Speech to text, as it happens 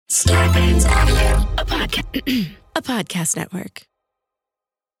Starbane's Audio, a podcast network.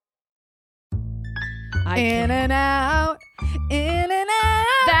 In and out.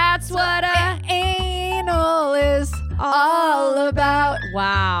 That's what anal is all about.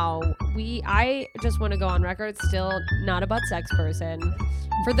 Wow. I just want to go on record, still not a butt sex person.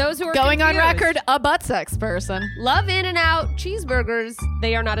 For those who are Going on confused, record, a butt sex person. love In-N-Out cheeseburgers.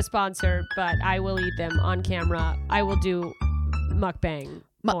 They are not a sponsor, but I will eat them on camera. I will do mukbang.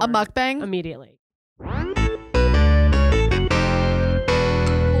 A porn mukbang? immediately.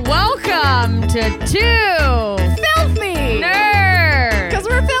 Welcome to Two Filthy! Nerds. Because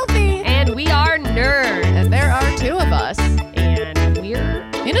we're filthy. And we are nerds. And there are two of us. And we're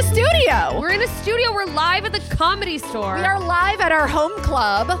In a studio. in a studio. We're live at the Comedy Store. We are live at our home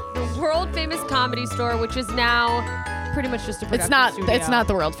club. The world famous Comedy Store, which is now pretty much just a production studio. It's not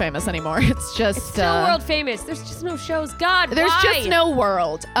the world famous anymore. It's just It's still world famous. There's just no shows. God, There's why? just no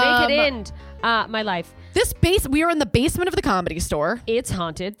world. Make it end. My life. We are in the basement of the Comedy Store. It's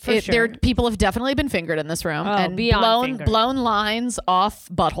haunted for sure. People have definitely been fingered in this room and beyond fingered. blown lines off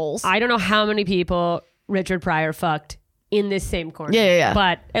buttholes. I don't know how many people Richard Pryor fucked in this same corner. Yeah.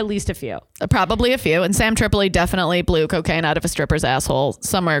 But at least a few. Probably a few. And Sam Tripoli definitely blew cocaine out of a stripper's asshole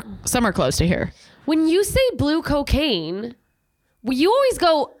somewhere close to here. When you say blue cocaine, you always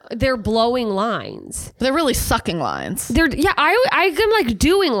go, they're blowing lines. They're really sucking lines. I'm like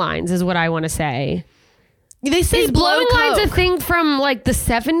doing lines is what I want to say. They say Is blow blowing lines a coke. thing from like the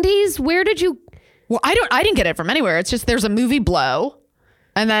 70s? Where did you... Well, I didn't get it from anywhere. It's just there's a movie Blow.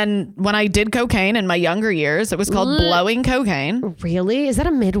 And then when I did cocaine in my younger years, it was called blowing cocaine. Really? Is that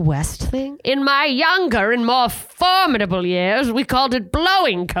a Midwest thing? In my younger and more formidable years, we called it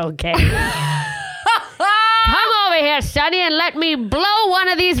blowing cocaine. Come over here, Sonny, and let me blow one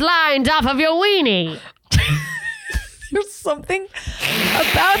of these lines off of your weenie. There's something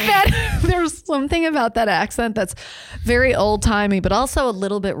about that. There's something about that accent that's very old timey, but also a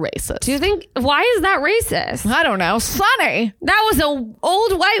little bit racist. Do you think, why is that racist? I don't know. Sonny. That was an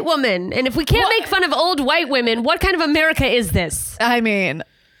old white woman. And if we can't make fun of old white women, what kind of America is this? I mean,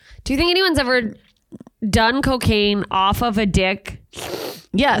 Do you think anyone's ever done cocaine off of a dick?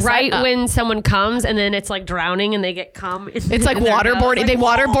 yes. Right when someone comes and then it's like drowning and they get cum. It's like waterboarding. They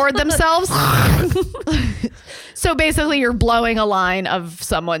waterboard themselves. So basically you're blowing a line of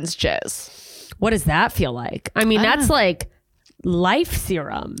someone's jizz. What does that feel like? I mean, that's like life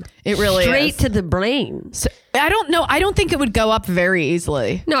serum. It really Straight is. to the brain. So, I don't know. I don't think it would go up very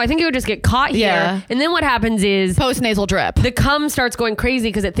easily. No, I think it would just get caught here. Yeah. And then what happens is Post-nasal drip. the cum starts going crazy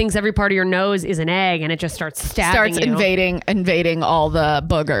because it thinks every part of your nose is an egg and it just starts stabbing Starts you. invading all the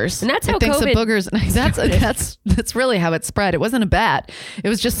boogers. And that's how it thinks COVID the boogers. That's really how it spread. It wasn't a bat. It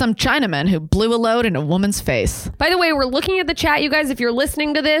was just some Chinaman who blew a load in a woman's face. By the way, we're looking at the chat, you guys. If you're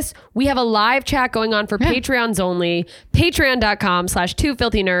listening to this, we have a live chat going on for Patreons only.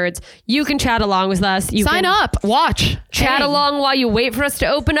 Patreon.com/twofilthynerds. You can chat along with us. You Sign can up. Watch. Chat Hang. along while you wait for us to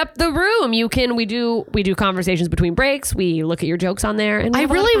open up the room. We do conversations between breaks. We look at your jokes on there. And we I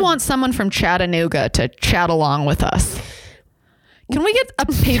have a lot of really fun. want someone from Chattanooga to chat along with us. Can we get a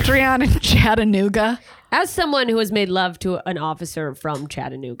Patreon in Chattanooga? As someone who has made love to an officer from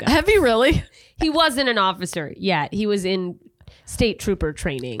Chattanooga, Have you really? he wasn't an officer yet. He was in state trooper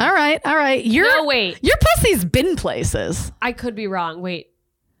training. All right. No, wait. Your pussy's been places. I could be wrong. Wait.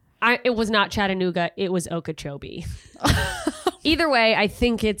 It was not Chattanooga. It was Okeechobee. Either way, I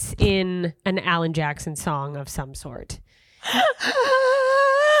think it's in an Alan Jackson song of some sort.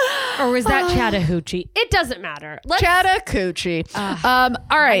 Or was that Chattahoochee? It doesn't matter. Chattahoochee. All right.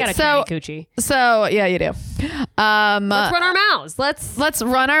 I got a Chattahoochee. So yeah, you do. Let's run our mouths. Let's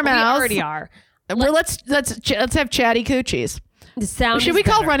run our mouths. We already are. Let's have chatty coochies. The sound Should is we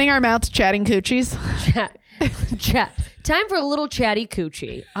call better. running our mouths chatting coochies? Chat. Time for a little chatty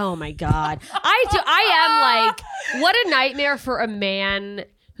coochie. Oh my God. I am like, what a nightmare for a man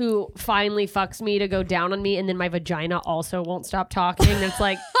who finally fucks me to go down on me and then my vagina also won't stop talking. And it's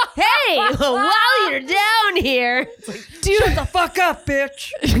like, hey, while you're down here, it's like, shut the fuck up,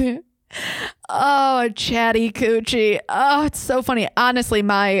 bitch. Oh, a chatty coochie. Oh, it's so funny. Honestly,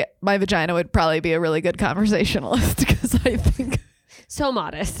 my vagina would probably be a really good conversationalist because I think So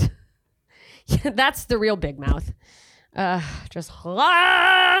modest. Yeah, that's the real big mouth. I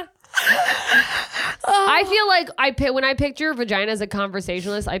feel like when I picture vagina as a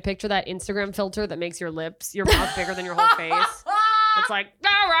conversationalist, I picture that Instagram filter that makes your mouth bigger than your whole face. It's like,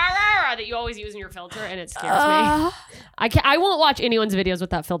 mascara that you always use in your filter, and it scares me. I won't watch anyone's videos with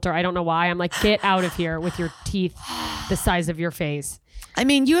that filter. I don't know why. I'm like, get out of here with your teeth the size of your face. I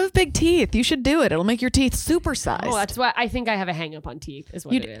mean, you have big teeth. You should do it. It'll make your teeth super sized. Oh, that's why I think I have a hang up on teeth is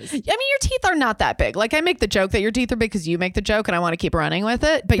what it is. I mean, your teeth are not that big. Like, I make the joke that your teeth are big because you make the joke and I want to keep running with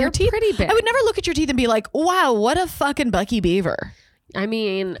it. But your They're teeth, pretty big. I would never look at your teeth and be like, wow, what a fucking Bucky Beaver. I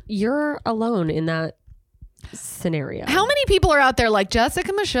mean, you're alone in that scenario. How many people are out there like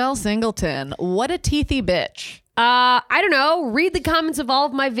Jessica Michelle Singleton? What a teethy bitch. I don't know. Read the comments of all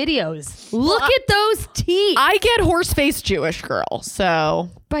of my videos. Look at those teeth. I get horse face Jewish girl, so.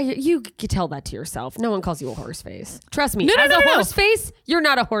 But you can tell that to yourself. No one calls you a horse face. Trust me. No, As a no. horse face, you're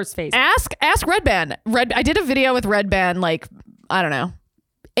not a horse face. Ask Red Band. I did a video with Red Band like, I don't know,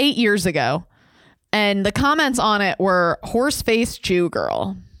 8 years ago. And the comments on it were horse face Jew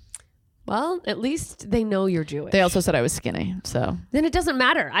girl. Well, at least they know you're Jewish. They also said I was skinny, so. Then it doesn't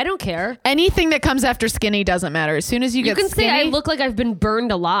matter. I don't care. Anything that comes after skinny doesn't matter. As soon as you get You can skinny. say I look like I've been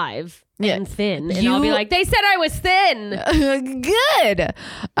burned alive and thin. And You- I'll be like, they said I was thin. Good.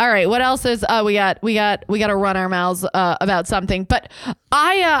 All right. What else is we got to run our mouths about something. But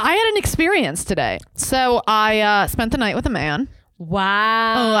I had an experience today. So I spent the night with a man.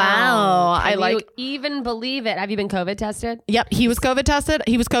 Wow. Wow. Can I you even believe it? Have you been COVID tested? Yep, he was COVID tested.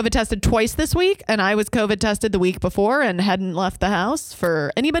 He was COVID tested twice this week, and I was COVID tested the week before and hadn't left the house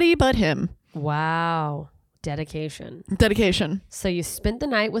for anybody but him. Wow. Dedication. So you spent the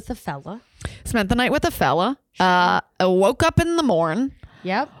night with a fella. Spent the night with a fella. I woke up in the morning.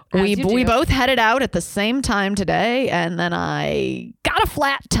 Yep. We both headed out at the same time today, and then I got a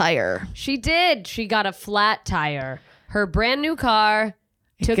flat tire. She did. She got a flat tire. Her brand new car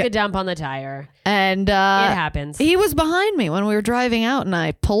took a dump on the tire. And It happens. He was behind me when we were driving out, and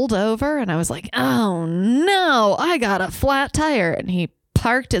I pulled over, and I was like, "Oh no, I got a flat tire!" And he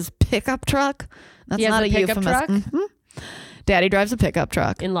parked his pickup truck. That's He has not a a pickup euphemism. truck? Daddy drives a pickup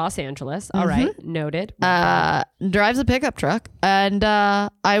truck. In Los Angeles. All right. Noted. Drives a pickup truck, and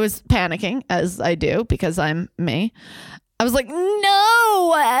I was panicking, as I do because I'm me. I was like, "No,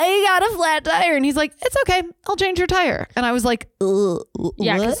 I got a flat tire," and he's like, "It's okay, I'll change your tire." And I was like, Yeah,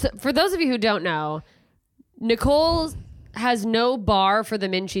 what? 'cause for those of you who don't know, Nicole has no bar for the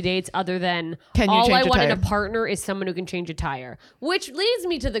men she dates other than Can you all change I a want in a tire? partner is someone who can change a tire. Which leads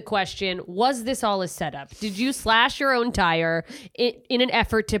me to the question, was this all a setup? Did you slash your own tire in an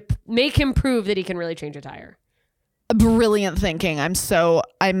effort to make him prove that he can really change a tire? Brilliant thinking. I'm so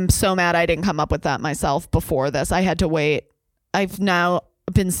mad I didn't come up with that myself before this. I had to wait. I've now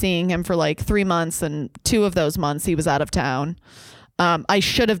been seeing him for like 3 months, and 2 of those months he was out of town. I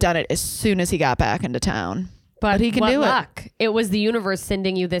should have done it as soon as he got back into town. But he can what do luck. It was the universe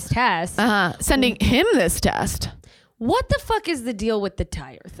sending you this test. it. Sending him this test. What the fuck is the deal with the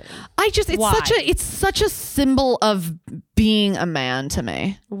tire thing? It's such a symbol of being a man to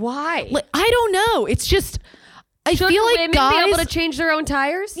me. Why? Like, I don't know. It's just I Shouldn't feel like women guys be able to change their own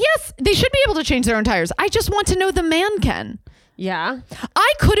tires? Yes, they should be able to change their own tires. I just want to know the man can. Yeah.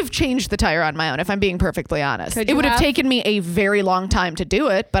 I could have changed the tire on my own if I'm being perfectly honest. Could It you would have have? taken me a very long time to do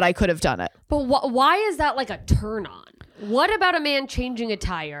it, but I could have done it. But why is that like a turn on? What about a man changing a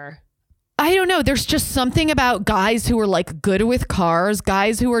tire? I don't know. There's just something about guys who are like good with cars,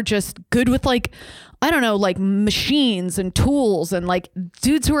 guys who are just good with like, I don't know, like machines and tools and like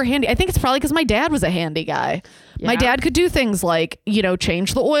dudes who are handy. I think it's probably because my dad was a handy guy. My Yeah. dad could do things like,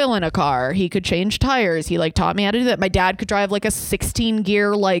 change the oil in a car. He could change tires. He like taught me how to do that. My dad could drive like a 16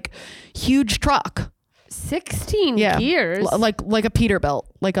 gear, like huge truck. 16 Yeah. gears? Like a Peterbilt,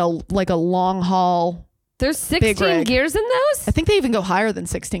 like a long haul. There's 16 rig. gears in those? I think they even go higher than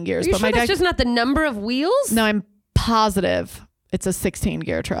 16 gears. Are you but sure my that's dad, just not the number of wheels? no, I'm positive it's a 16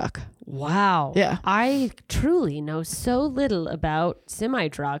 gear truck. Wow. Yeah. I truly know so little about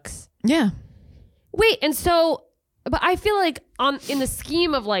semi-trucks. Yeah. Wait, and so, but I feel like in the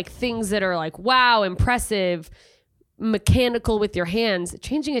scheme of like things that are like, wow, impressive, mechanical with your hands,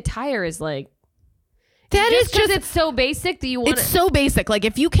 changing a tire is like, That is just because just it's so basic that you want it's so basic. Like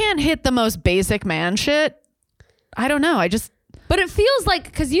if you can't hit the most basic man shit, I don't know. But it feels like,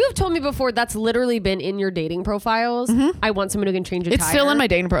 because you've told me before, that's literally been in your dating profiles. I want someone who can change a tire. It's still in my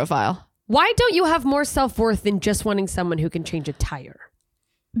dating profile. Why don't you have more self-worth than just wanting someone who can change a tire?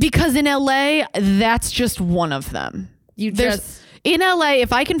 Because in LA, that's just one of them. There's in LA,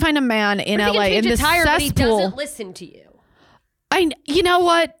 if I can find a man in But if he LA can in change the a tire, but he cesspool, doesn't listen to you. you know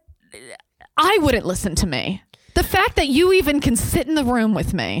what? I wouldn't listen to me. The fact that you even can sit in the room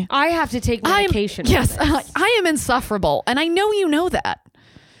with me. I have to take medication. Yes, I am insufferable. And I know you know that.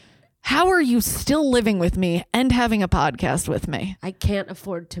 How are you still living with me and having a podcast with me? I can't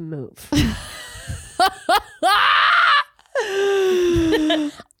afford to move.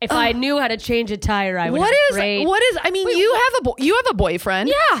 If I knew how to change a tire, I would. What is? I mean, you have a boyfriend.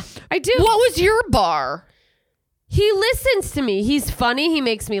 Yeah, I do. What was your bar? He listens to me. He's funny. He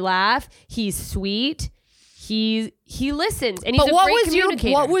makes me laugh. He's sweet. He listens, and he's a great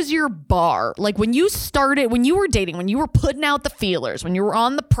communicator. What was your bar? Like when you started, when you were dating, when you were putting out the feelers, when you were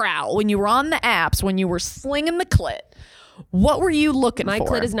on the prowl, when you were on the apps, when you were slinging the clit, what were you looking for? My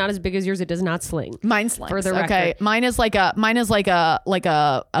clit is not as big as yours. It does not sling. Mine slings. For the okay, record. mine is like a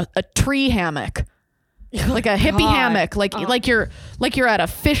tree hammock. Like a hippie hammock, like you're at a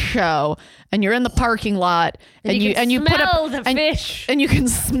fish show and you're in the parking lot and you put up the fish and you can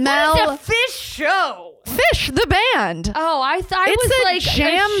smell What is a fish show. Fish, the band. Oh, I thought it was like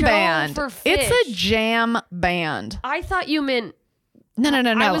jam a show band. for fish. It's a jam band. I thought you meant No.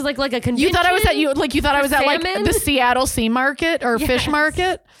 I was like a convention. You thought I was at like salmon? the Seattle Sea Market or Fish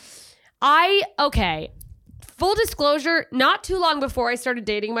Market. Okay. Full disclosure, not too long before I started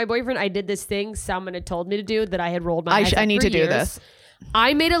dating my boyfriend, I did this thing someone had told me to do that I had rolled my eyes at I need for to years. do this.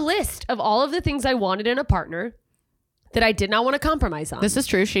 I made a list of all of the things I wanted in a partner that I did not want to compromise on. This is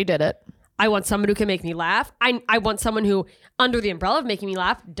true. She did it. I want someone who can make me laugh. I want someone who, under the umbrella of making me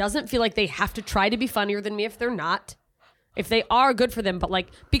laugh, doesn't feel like they have to try to be funnier than me if they're not. If they are, good for them. But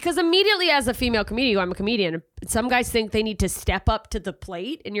because immediately as a female comedian, I'm a comedian, some guys think they need to step up to the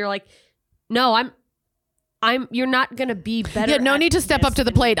plate. And you're like, no, you're not going to be better. Yeah, no need to step up to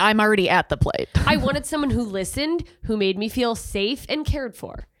the plate. I'm already at the plate. I wanted someone who listened, who made me feel safe and cared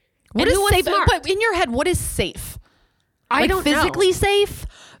for. What and is who was safe? smart. But in your head, what is safe? I don't know. Physically safe,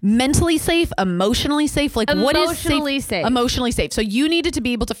 mentally safe, emotionally safe. Like what is safe? Emotionally safe. So you needed to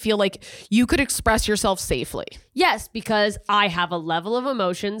be able to feel like you could express yourself safely. Yes, because I have a level of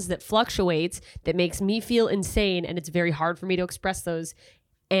emotions that fluctuates that makes me feel insane, and it's very hard for me to express those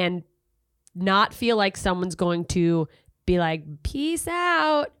and not feel like someone's going to be like, peace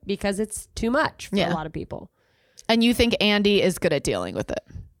out, because it's too much for a lot of people. And you think Andy is good at dealing with it?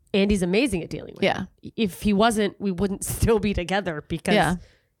 Andy's amazing at dealing with it. If he wasn't, we wouldn't still be together because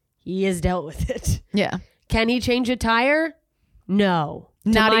he has dealt with it. Yeah. Can he change a tire? No.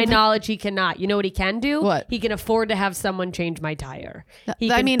 To my knowledge, he cannot. You know what he can do? What? He can afford to have someone change my tire. He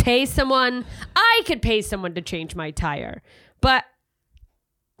I can mean- pay someone. I could pay someone to change my tire. But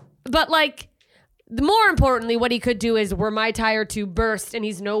more importantly, what he could do is were my tire to burst and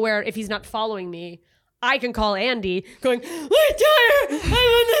he's nowhere, if he's not following me, I can call Andy going, my tire, I'm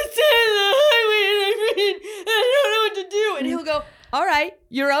on the side of the highway and I don't know what to do. And he'll go, all right,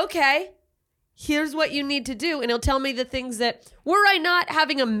 you're okay. Here's what you need to do. And he'll tell me the things that, were I not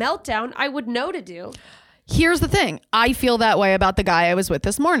having a meltdown, I would know to do. Here's the thing. I feel that way about the guy I was with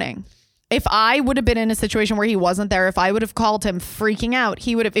this morning. If I would have been in a situation where he wasn't there, if I would have called him freaking out,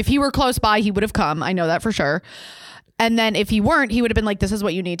 if he were close by, he would have come. I know that for sure. And then if he weren't, he would have been like, this is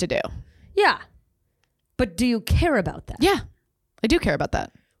what you need to do. Yeah. But do you care about that? Yeah, I do care about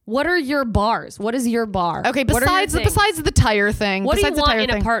that. What are your bars? What is your bar? Okay, besides the tire thing. What do you want in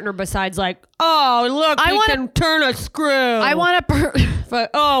a partner besides like, oh, look, he can turn a screw. I want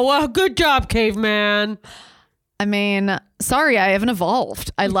oh, well, good job, caveman. I mean, sorry, I haven't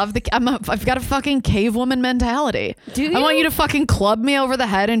evolved. I love I've got a fucking cave woman mentality. Do you? I want you to fucking club me over the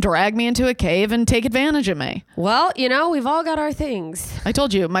head and drag me into a cave and take advantage of me. Well, we've all got our things. I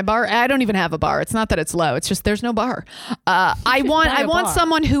told you, my bar, I don't even have a bar. It's not that it's low. It's just there's no bar. I want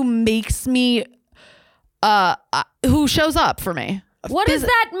someone who makes me, who shows up for me. What does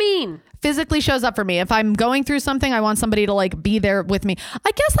that mean? Physically shows up for me. If I'm going through something, I want somebody to be there with me.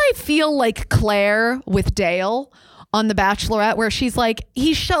 I guess I feel like Claire with Dale on The Bachelorette, where she's like,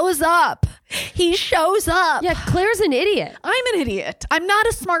 he shows up. He shows up. Yeah, Claire's an idiot. I'm an idiot. I'm not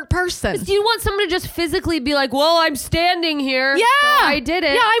a smart person. Do you want someone to just physically be like, well, I'm standing here. Yeah. So I did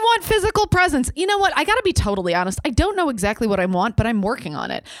it. Yeah, I want physical presence. You know what? I got to be totally honest. I don't know exactly what I want, but I'm working on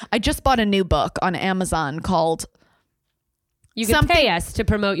it. I just bought a new book on Amazon called... You can pay us to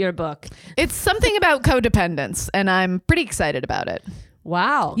promote your book. It's something about codependence, and I'm pretty excited about it.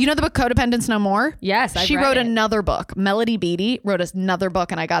 Wow. You know the book Codependence No More? Yes, She wrote another book. Melody Beattie wrote another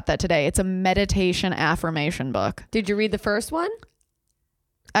book, and I got that today. It's a meditation affirmation book. Did you read the first one?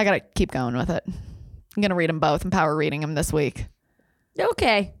 I got to keep going with it. I'm going to read them both. I'm power reading them this week.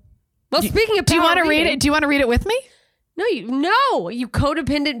 Okay. Well, speaking of power do you want to read it? Do you want to read it with me? No, you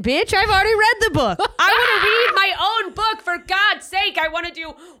codependent bitch. I've already read the book. I want to read my own book, for God's sake. I want to do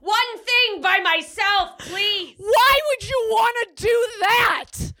one thing by myself, please. Why would you want to do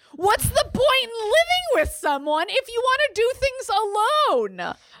that? What's the point in living with someone if you want to do things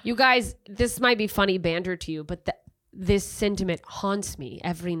alone? You guys, this might be funny banter to you, but this sentiment haunts me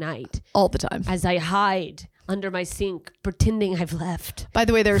every night All the time. as I hide under my sink, pretending I've left. By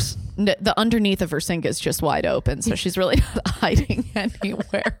the way, there's the underneath of her sink is just wide open, so she's really not hiding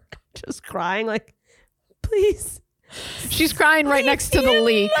anywhere. Just crying like, please. She's crying right next to the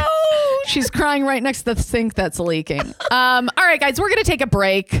leak. She's crying right next to the sink that's leaking. All right, guys, we're going to take a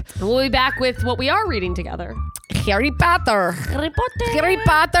break. And we'll be back with what we are reading together. Harry Potter. Harry Potter. Harry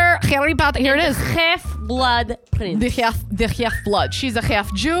Potter. Harry Potter. Here it is. Half-blood prince. The half-blood. She's a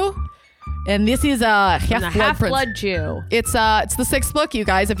half Jew, and this is a half-blood prince. Half-blood Jew. It's the sixth book, you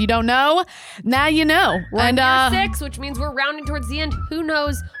guys. If you don't know, now you know. We're in year 6, which means we're rounding towards the end. Who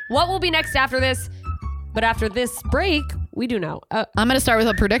knows what will be next after this? But after this break, we do know. I'm going to start with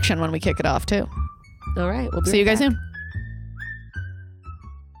a prediction when we kick it off, too. All right. We'll be See you guys soon.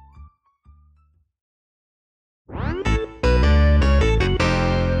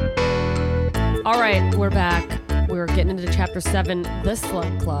 All right. We're back. We're getting into chapter 7, The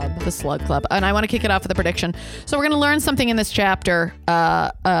Slug Club. The Slug Club. And I want to kick it off with a prediction. So we're going to learn something in this chapter.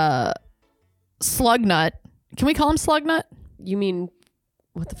 Slugnut. Can we call him Slugnut? You mean,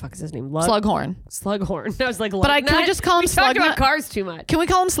 what the fuck is his name? Slughorn. Slughorn. I was like, But can we just call him We talked Slugnut? about cars too much. Can we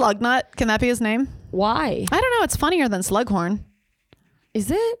call him Slugnut? Can that be his name? Why? I don't know. It's funnier than Slughorn.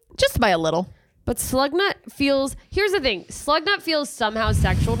 Is it? Just by a little. But Slugnut feels... Here's the thing. Slugnut feels somehow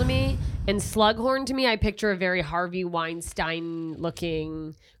sexual to me. And Slughorn to me, I picture a very Harvey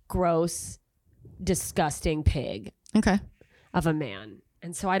Weinstein-looking, gross, disgusting pig Okay. of a man.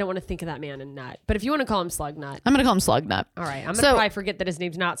 And so I don't want to think of that man in nut. But if you want to call him Slugnut, I'm going to call him Slugnut. all right. I'm going to So- probably forget that his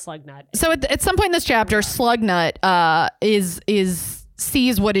name's not Slugnut. So at some point in this chapter, Slugnut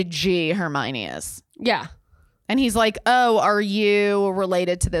sees what a G Hermione is. Yeah. And he's like, oh, are you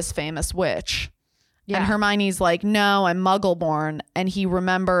related to this famous witch? Yeah. And Hermione's like, no, I'm Muggle-born. And he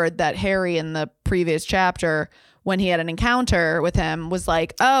remembered that Harry in the previous chapter, when he had an encounter with him, was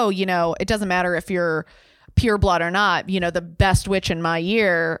like, oh, it doesn't matter if you're pure blood or not. The best witch in my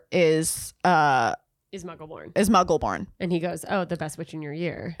year is Muggle-born. Muggle-born. And he goes, oh, the best witch in your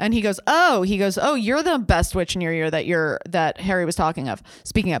year. And he goes, oh, you're the best witch in your year that Harry was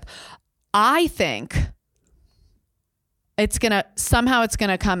speaking of. I think it's gonna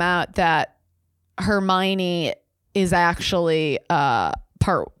come out that Hermione is actually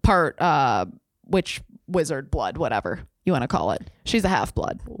part witch, wizard, blood, whatever you want to call it. She's a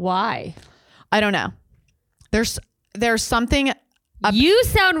half-blood. Why? I don't know. There's something. You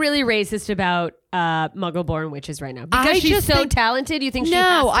sound really racist about Muggle-born witches right now because she's so talented. You think she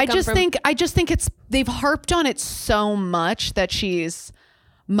has No, to I come just think it's they've harped on it so much that she's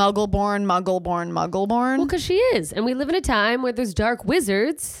Muggle-born. Well, because she is, and we live in a time where there's dark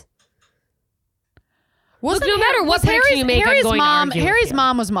wizards. Look, no matter what prediction you make, I'm going to argue with Harry's you.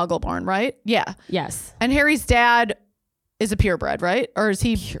 mom was Muggle-born, right? Yeah. Yes, And Harry's dad is a purebred, right? Or is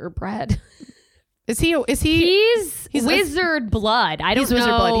he? purebred. Is he? He's He's a- wizard blood. I don't He's wizard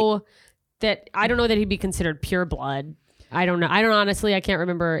blood. know that. I don't know that he'd be considered pure blood. I don't know. I don't honestly. I can't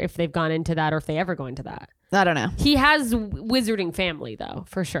remember if they've gone into that or if they ever go into that. I don't know. He has wizarding family though,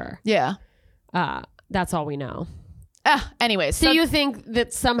 for sure. Yeah. That's all we know. Anyways, So you think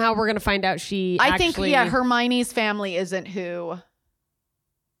that somehow we're gonna find out she? I think Hermione's family isn't who.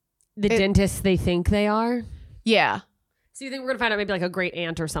 the dentists they think they are. Yeah. So you think we're gonna find out maybe like a great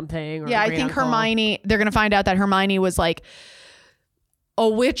aunt or something? Or Yeah, a I great think uncle? Hermione. They're gonna find out that Hermione was like a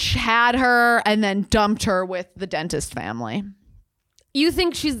witch, had her, and then dumped her with the dentist family. You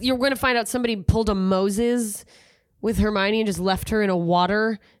think you're going to find out somebody pulled a Moses with Hermione and just left her in a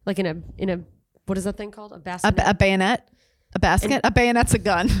water, like in a what is that thing called? A basket. A bayonet, a basket. A bayonet's a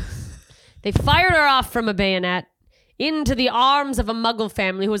gun. They fired her off from a bayonet into the arms of a Muggle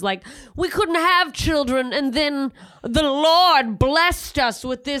family who was like, we couldn't have children, and then the Lord blessed us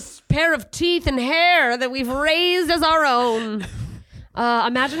with this pair of teeth and hair that we've raised as our own.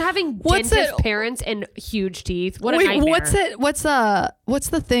 Imagine having dentist parents and huge teeth. What a nightmare. What's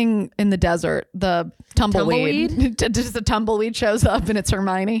the thing in the desert? The tumbleweed. Just the tumbleweed shows up and it's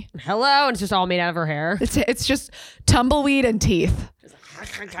Hermione. Hello, and it's just all made out of her hair. It's just tumbleweed and teeth.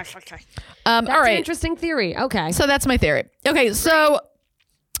 That's all right. an interesting theory. Okay. So that's my theory. Okay, so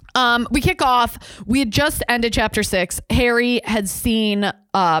we kick off. We had just ended chapter 6. Harry had seen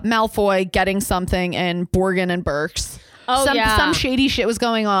Malfoy getting something in Borgin and Burke's. Oh, some shady shit was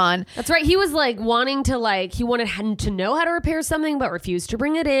going on. That's right. He was like wanting to he wanted to know how to repair something, but refused to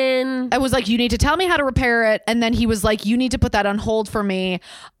bring it in. I was like, you need to tell me how to repair it. And then he was like, you need to put that on hold for me.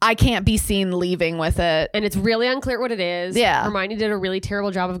 I can't be seen leaving with it. And it's really unclear what it is. Yeah. Hermione did a really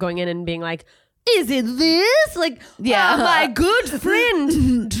terrible job of going in and being like, is it this? Like, Yeah. oh, my good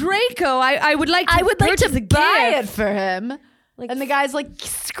friend Draco, I would like to purchase a buy gift. it for him. Like, And the guy's like,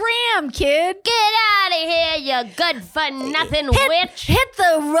 scram, kid. get out of here, you good for nothing witch. Hit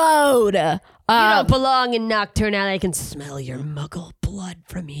the road. You don't belong in Nocturne Alley. I can smell your muggle blood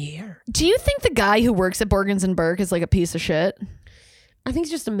from here. Do you think the guy who works at Borgins and Burke is like a piece of shit? I think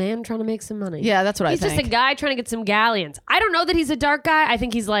he's just a man trying to make some money. Yeah, that's what I He's think. just a guy trying to get some galleons. I don't know that he's a dark guy. I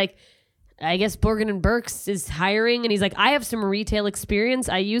think he's like, I guess Borgin and Burke's is hiring, and he's like, I have some retail experience.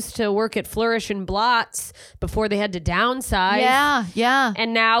 I used to work at Flourish and Blotts before they had to downsize. Yeah.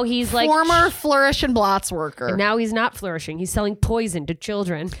 And now he's like Former Flourish and Blots worker. And now he's not flourishing. He's selling poison to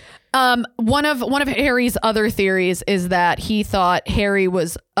children. One of Harry's other theories is that he thought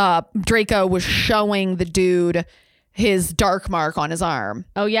Draco was showing the dude his dark mark on his arm.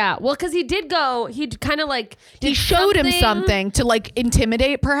 Oh yeah, well, because he kind of like He showed him something to like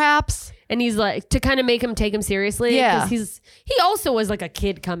intimidate, perhaps. and he's like to kind of make him take him seriously. Yeah. 'cause he also was like a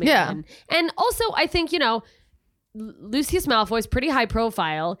kid coming Yeah. in, and also I think Lucius Malfoy's pretty high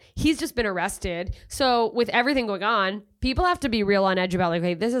profile. He's just been arrested. So with everything going on, people have to be real on edge about like,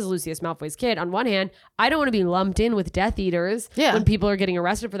 hey, this is Lucius Malfoy's kid. On one hand, I don't want to be lumped in with Death Eaters when people are getting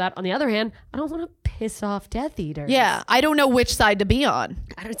arrested for that. On the other hand, I don't want to piss off Death Eaters. Yeah, I don't know which side to be on.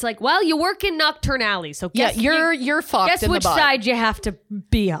 And it's like, well, you work in Nocturne Alley, so guess you're fucked. Guess in which the butt. side you have to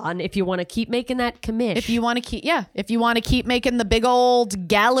be on if you want to keep making that commish. If you want to keep making the big old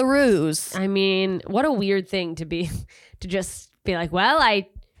gallaroos. I mean, what a weird thing to just be like, well, I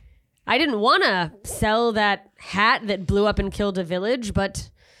didn't want to sell that hat that blew up and killed a village, but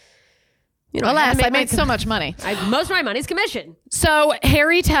Alas, I made so much money. Most of my money's commission. So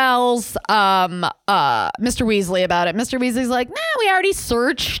Harry tells Mr. Weasley about it. Mr. Weasley's like, nah, we already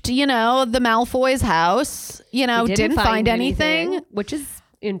searched, the Malfoy's house. We didn't find anything. Which is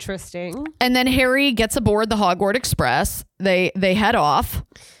interesting. And then Harry gets aboard the Hogwarts Express. They head off.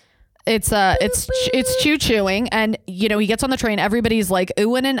 It's choo-chooing, and he gets on the train. Everybody's like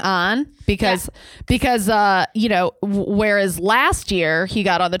oohing and on because whereas last year he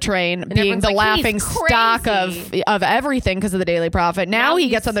got on the train and being the like, laughing "He's stock crazy." of everything because of the Daily Prophet. Now he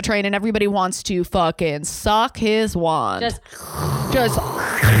he's- gets on the train and everybody wants to fucking suck his wand. Just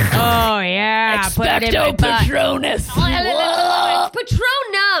oh yeah, put it in my butt. Patronus. It's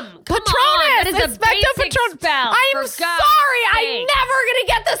Patronum. Come on, that is a Expecto basic Patronum. spell. I'm for God's sorry, I'm sake. never gonna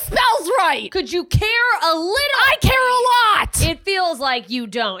get the spells right. Could you care a little? I care a lot. It feels like you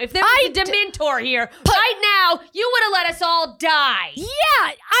don't. If there was a Dementor here right now, you would have let us all die. Yeah,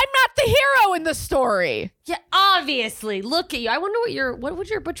 I'm not the hero in the story. Yeah, obviously. Look at you. I wonder what would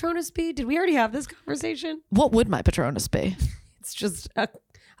your Patronus be? Did we already have this conversation? What would my Patronus be? It's just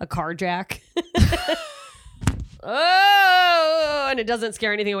a car jack. Oh, and it doesn't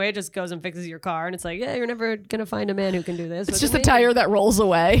scare anything away. It just goes and fixes your car. And it's like, yeah, you're never going to find a man who can do this. It's just a tire that rolls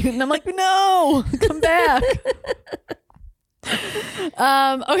away. And I'm like, no, come back.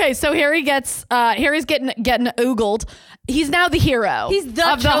 Okay, so Harry's getting oogled. He's now the hero. He's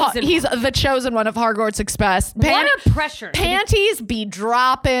the chosen one of Hogwarts Express. What a pressure. Panties be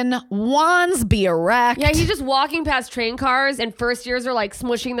dropping, wands be erect. Yeah, he's just walking past train cars, and first years are like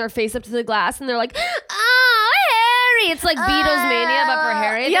smushing their face up to the glass, and they're like, oh, Harry. It's like Beatles mania, but for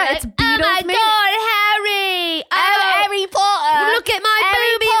Harry. Yeah, They're it's like, Beatles oh my mania. God, Harry. Oh, Harry Potter. look at my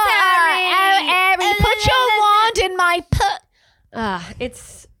boobies, Harry. Harry, put your wand in my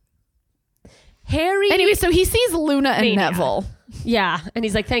It's Harry. Anyway, so he sees Luna and Mania. Neville. Yeah, and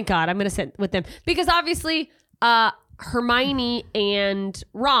he's like, thank God, I'm going to sit with them. Because obviously, Hermione and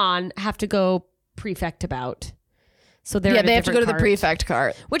Ron have to go prefect about. So they have to go to the prefect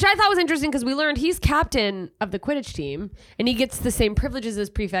cart. Which I thought was interesting because we learned he's captain of the Quidditch team and he gets the same privileges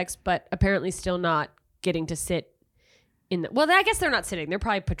as prefects, but apparently still not getting to sit in the... Well, I guess they're not sitting. They're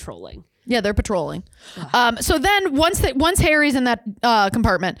probably patrolling. Yeah, they're patrolling. So then once Harry's in that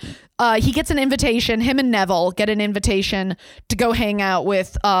compartment, he gets an invitation. Him and Neville get an invitation to go hang out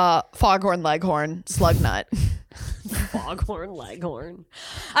with Foghorn Leghorn Slugnut. Foghorn Leghorn.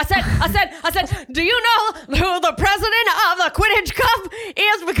 I said, do you know who the president of the Quidditch Cup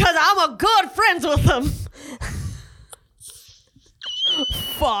is? Because I'm a good friends with him.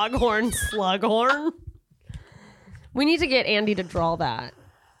 Foghorn Slughorn. We need to get Andy to draw that.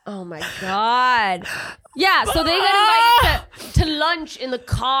 Oh my God. Yeah, so they got invited to lunch in the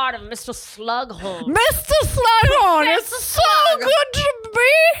car of Mr. Slughorn. Mr. Slughorn, it's so good to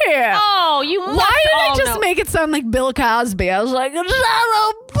be here. Oh, you must Why did I all just know. make it sound like Bill Cosby? I was like,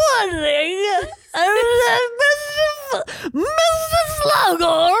 Shadow Pudding. Mr.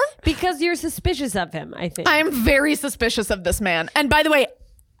 Slughorn. Because you're suspicious of him, I think. I'm very suspicious of this man. And by the way,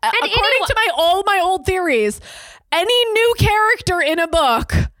 according anyone- to all my old theories, any new character in a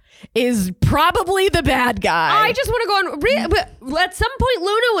book is probably the bad guy. I just want to go on. But at some point,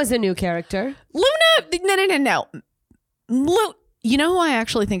 Luna was a new character. Luna, no. You know who I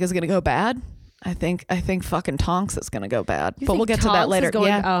actually think is going to go bad? I think fucking Tonks is going to go bad. But we'll get to that Tonks later. is going-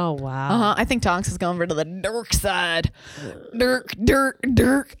 Yeah. Oh, wow. I think Tonks is going over to the dark side. Dirk.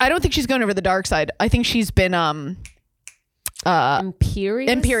 I don't think she's going over the dark side. I think she's been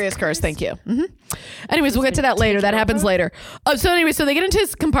Imperious Curse. Thank you. Mm-hmm. Anyways, we'll get to that later. That happens later. So anyway, so they get into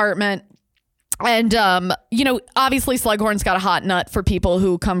his compartment. And, obviously Slughorn's got a hot nut for people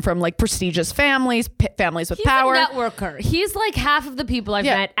who come from like prestigious families, families with He's power. a networker. He's like half of the people I've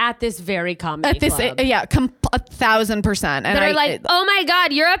met at this very comedy club. 1,000%. And That are like, oh my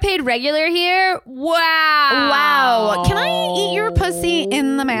God, you're a paid regular here? Wow. Can I eat your pussy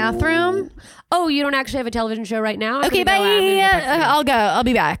in the bathroom? Oh, you don't actually have a television show right now? I'm Okay, gonna bye. go out. I'm gonna get back to you. I'll go. I'll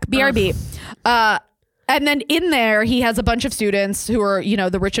be back. BRB. And then in there, he has a bunch of students who are,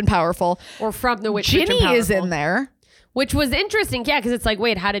 the rich and powerful. Or from the rich Ginny and is powerful. in there. Which was interesting, yeah, because it's like,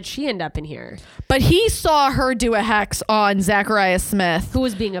 wait, how did she end up in here? But he saw her do a hex on Zachariah Smith, Who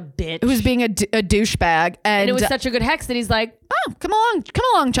was being a bitch. who was being a douchebag. and it was such a good hex that he's like, oh, come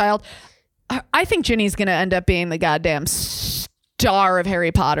along, child. I think Ginny's going to end up being the goddamn star of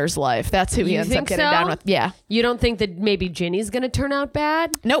Harry Potter's life. That's who he You ends up think getting so? down with. Yeah. you don't think that maybe Ginny's going to turn out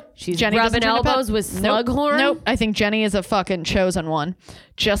bad? Nope. She's Jenny doesn't rubbing turn out bad. elbows with Nope. Slughorn? Nope. I think Jenny is a fucking chosen one,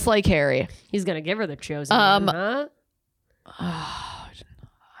 just like Harry. He's going to give her the chosen one, huh? I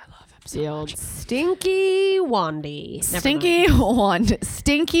love him so The old much. Stinky Wandy. Never Stinky wand.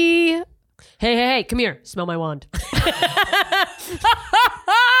 Stinky. Hey, come here. Smell my wand.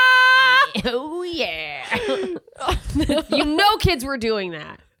 Oh, yeah. Kids were doing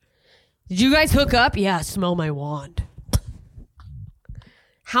that. Did you guys hook up? Yeah, smell my wand.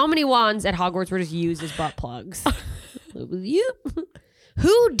 How many wands at Hogwarts were just used as butt plugs? You.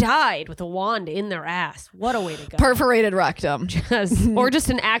 Who died with a wand in their ass? What a way to go. Perforated rectum. Or just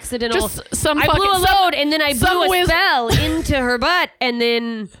an accidental. Just some I blew a fucking- load and then I blew a whiz- spell into her butt and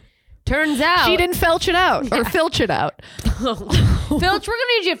then turns out. She didn't filch it out or filch it out. Filch, we're going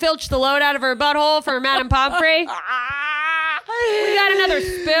to need you to filch the load out of her butthole for Madame Pomfrey. We got another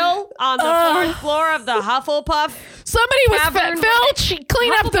spill on the fourth floor of the Hufflepuff. Somebody was Tavern. filch.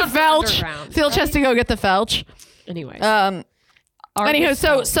 Clean up the Hufflepuff felch. Underground, Filch has to go get the felch. Anyway. Anywho,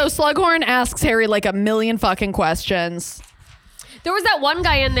 so Slughorn asks Harry like a million fucking questions. There was that one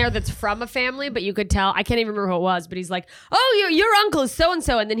guy in there that's from a family, but you could tell, I can't even remember who it was, but he's like, oh, your uncle is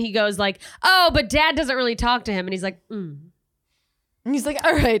so-and-so. And then he goes like, oh, but dad doesn't really talk to him. And he's like, And he's like,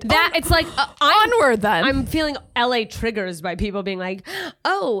 all right, that it's like, onward then. I'm feeling LA triggers by people being like,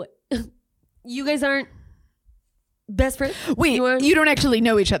 oh, you guys aren't best friends? Wait, you don't actually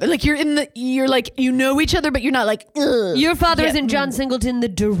know each other. Like you're like, you know each other, but you're not like, ugh. Your father Yeah. isn't John Singleton, the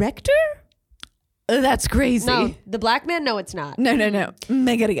director? That's crazy. No, the black man? No, it's not. No.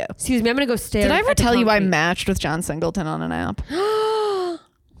 I gotta go. Excuse me, I'm going to go stare. Did I ever at the tell you I concrete. matched with John Singleton on an app?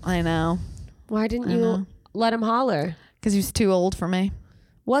 I know. Why didn't you let him holler? Because he's too old for me.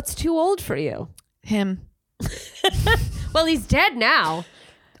 What's too old for you? Him. Well, he's dead now.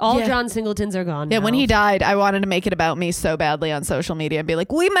 All Yeah. John Singletons are gone Yeah, now. when he died, I wanted to make it about me so badly on social media and be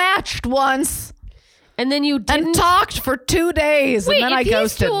like, we matched once And then you didn't. and talked for 2 days. Wait, and then I if he's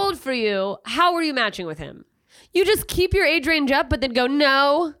ghosted. too old for you, how were you matching with him? You just keep your age range up, but then go,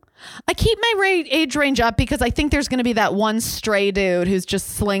 no. I keep my age range up because I think there's going to be that one stray dude who's just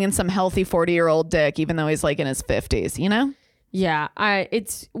slinging some healthy 40-year-old dick, even though he's like in his 50s, you know? Yeah,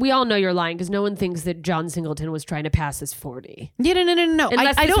 we all know you're lying because no one thinks that John Singleton was trying to pass as 40. Yeah, no.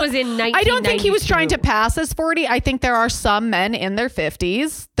 Unless I this don't, was in I don't think he was 1992. trying to pass as 40. I think there are some men in their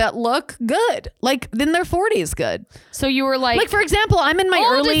 50s that look good, like in their 40s good. So you were like for example, I'm in my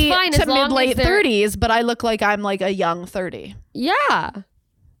Old is early fine to as long mid late as they're- 30s, but I look like I'm like a young 30. yeah,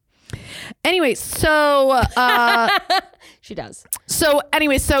 Anyway, so she does. so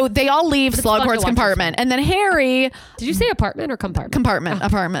they all leave fun to Slughorn's watch compartment, and then Harry Did you say apartment or compartment?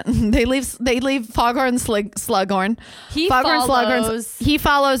 apartment. They leave Foghorn Slughorn. He Foghorn follows- He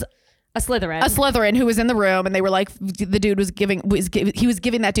follows A Slytherin. A Slytherin who was in the room, and they were like, the dude was giving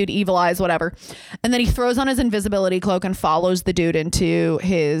that dude evil eyes, whatever. And then he throws on his invisibility cloak and follows the dude into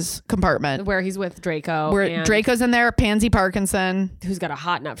his compartment where he's with Draco. where and Draco's in there, Pansy Parkinson. who's got a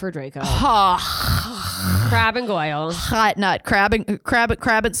hot nut for Draco. Crab Crab and Goyle. hot nut, crab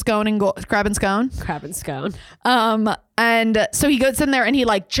and scone. Crab and scone. And so he goes in there and he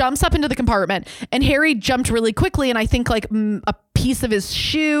like jumps up into the compartment, and Harry jumped really quickly, and I think like a piece of his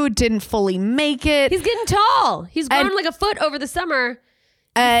shoe didn't fully make it. He's getting tall. He's grown And- like a foot over the summer.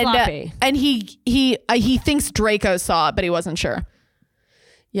 and he thinks Draco saw it, but he wasn't sure.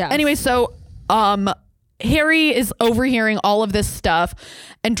 Yeah. Anyway, so Harry is overhearing all of this stuff,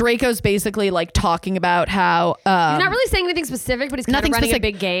 and Draco's basically like talking about how he's not really saying anything specific, but he's kind of Nothing running specific.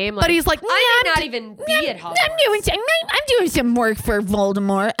 a big game. But he's like, I may "Yeah, not even be at Hogwarts. I'm doing some work for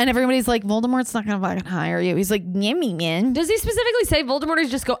Voldemort, and everybody's like, Voldemort's not gonna fucking hire you. He's like, yummy man. Does he specifically say Voldemort, or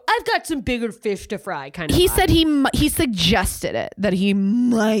just go, I've got some bigger fish to fry kind of He vibe? said he suggested it that he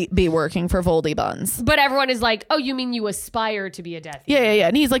might be working for Voldy Buns. But everyone is like, oh, you mean you aspire to be a Death Yeah.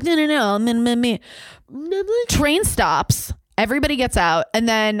 And he's like, no. Me. Train stops. Everybody gets out, and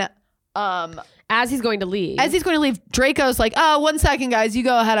then as he's going to leave. as he's going to leave, Draco's like, oh, 1 second, guys, you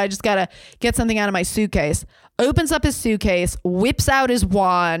go ahead. I just gotta get something out of my suitcase. Opens up his suitcase, whips out his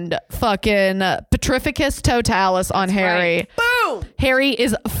wand, fucking Petrificus Totalis on Harry. Boom! Harry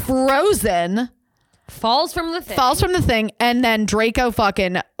is frozen, Falls from the thing. and then Draco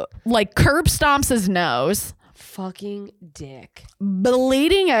fucking like curb stomps his nose. Fucking dick.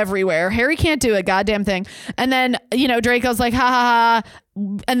 Bleeding everywhere. Harry can't do a goddamn thing. And then, Draco's like, ha ha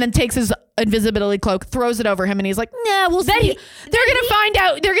ha, and then takes his invisibility cloak, throws it over him, and he's like, nah, we'll see.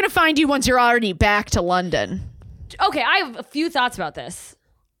 They're gonna find you once you're already back to London. Okay, I have a few thoughts about this.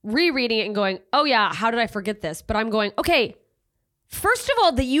 Rereading it and going, oh yeah, how did I forget this? But I'm going, okay, first of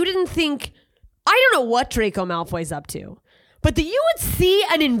all, that you didn't think, I don't know what Draco Malfoy's up to, but that you would see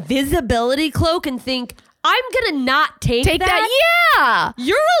an invisibility cloak and think, I'm gonna not take that. Yeah.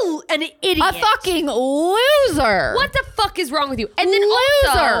 You're an idiot. A fucking loser. What the fuck is wrong with you? And then loser?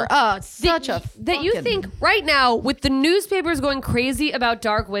 also, Oh, it's such a that you think right now, with the newspapers going crazy about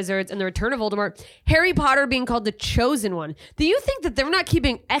Dark Wizards and the return of Voldemort, Harry Potter being called the Chosen One, do you think that they're not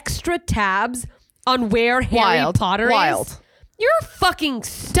keeping extra tabs on where Harry Potter is? You're fucking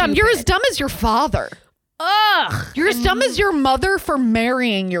stupid. dumb. You're as dumb as your father. Ugh. You're as dumb as your mother for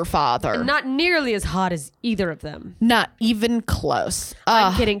marrying your father. Not nearly as hot as either of them. Not even close.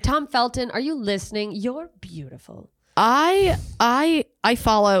 I'm kidding. Tom Felton, are you listening? You're beautiful. I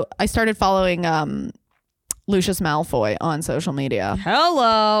started following Lucius Malfoy on social media.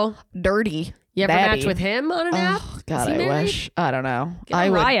 Hello. Dirty. You ever Daddy. match with him on an app? Oh, God, Is he I married? wish. I don't know. Get I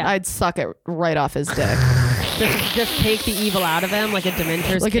would. Mariah. I'd suck it right off his dick. Just take the evil out of him like a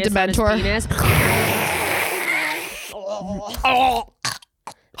Dementor's Like a kiss on his Dementor. penis.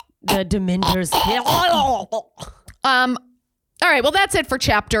 The Dementor's kiss. All right. Well, that's it for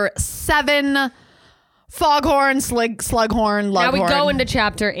chapter 7. Foghorn, Slughorn, Lughorn. Now we go into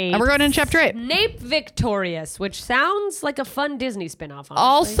chapter 8. And we're going into chapter 8. Snape Victorious, which sounds like a fun Disney spinoff.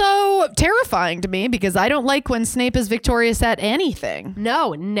 Honestly. Also terrifying to me because I don't like when Snape is victorious at anything.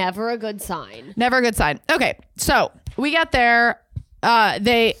 No, never a good sign. Never a good sign. Okay, so we get there.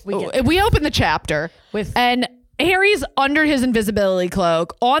 We open the chapter and Harry's under his invisibility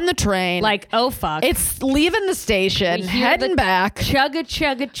cloak on the train. Like, oh fuck. It's leaving the station, We hear heading the back. Chugga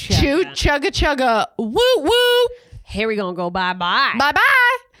chugga Chugga, woo woo. Harry gonna go bye-bye.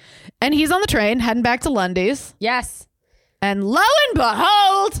 Bye-bye. And he's on the train heading back to Lundy's. Yes. And lo and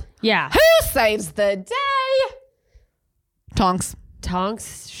behold, Yeah. who saves the day? Tonks.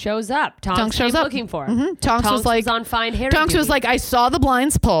 Tonks shows up. Tonks shows up. Looking for. Mm-hmm. Tonks was like on fine Harry. Tonks was duty. like, I saw the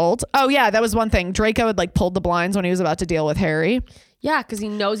blinds pulled. Oh yeah, that was one thing. Draco had like pulled the blinds when he was about to deal with Harry. yeah, because he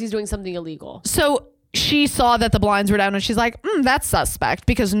knows he's doing something illegal. So she saw that the blinds were down and she's like, that's suspect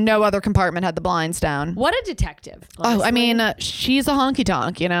because no other compartment had the blinds down. What a detective. Oh, I honestly. mean, she's a honky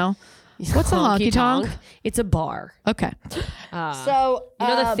tonk, you know? What's a honky tonk? It's a bar. Okay. So you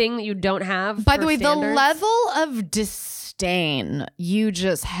know the thing that you don't have. By the for way, standards? the level of disdain you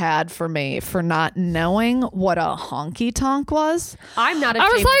just had for me for not knowing what a honky tonk was. I'm not. I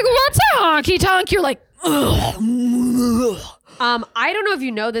was ashamed like, of what's a honky tonk? You're like, ugh. I don't know if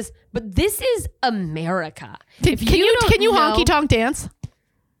you know this, but this is America. Can you don't honky know- tonk dance?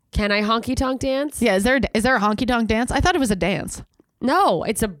 Can I honky tonk dance? Yeah, is there a honky tonk dance? I thought it was a dance. No,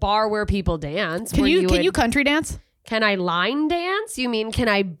 it's a bar where people dance. Can where you country dance? Can I line dance? You mean can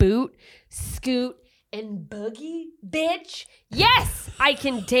I boot, scoot, and boogie, bitch? Yes, I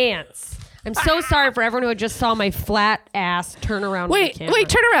can dance. I'm so sorry for everyone who just saw my flat ass turn around. Wait,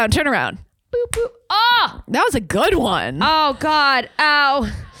 turn around. Boop, boop. Oh! That was a good one. Oh, God. Ow.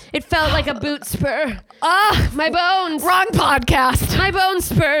 It felt like a boot spur. My bones. Wrong podcast. My bone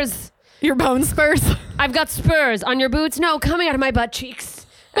spurs. Your bone spurs. I've got spurs on your boots. No, coming out of my butt cheeks.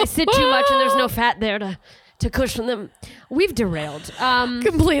 I sit too much and there's no fat there to cushion them. We've derailed.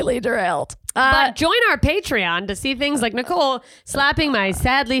 Completely derailed. But join our Patreon to see things like Nicole slapping my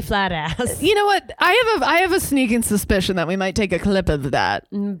sadly flat ass. You know what? I have a sneaking suspicion that we might take a clip of that.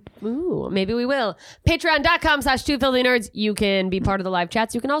 Ooh, maybe we will. Patreon.com/2filthynerds. You can be part of the live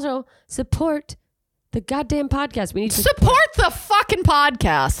chats. You can also support the goddamn podcast. We need to support the fucking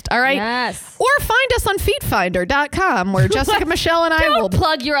podcast. All right. Yes. Or find us on feetfinder.com where Jessica, Michelle, and I will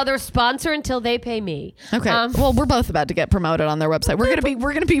plug your other sponsor until they pay me. Okay. Well, we're both about to get promoted on their website.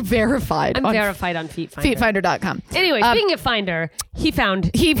 We're gonna be verified. I'm verified on Feetfinder. Feetfinder.com. Anyway, speaking of Finder, he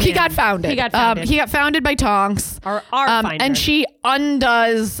got founded. He got founded. He got founded by Tonks. Our Finder. And she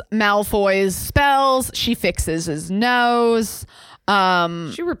undoes Malfoy's spells. She fixes his nose.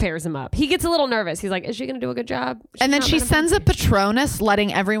 She repairs him up. He gets a little nervous. He's like, is she going to do a good job? And then she sends a Patronus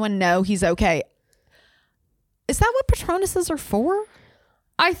letting everyone know he's okay. Is that what Patronuses are for?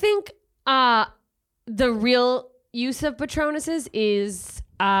 I think the real use of Patronuses is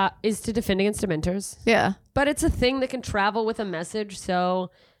to defend against Dementors. Yeah. But it's a thing that can travel with a message.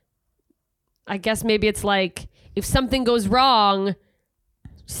 So I guess maybe it's like, if something goes wrong,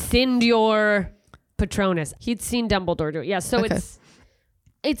 send your Patronus. He'd seen Dumbledore do it. Yeah, so Okay.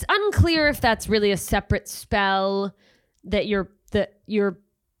 it's unclear if that's really a separate spell that your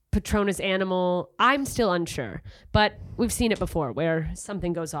Patronus animal. I'm still unsure, but we've seen it before where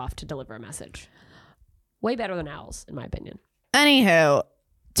something goes off to deliver a message. Way better than owls, in my opinion. Anywho,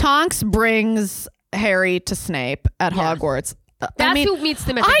 Tonks brings Harry to Snape at Hogwarts. That's who meets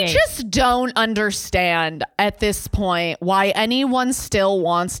them at the gate. I just don't understand at this point why anyone still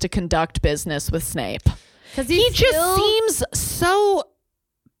wants to conduct business with Snape. Because He just seems so...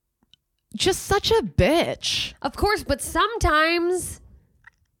 just such a bitch. Of course, but sometimes...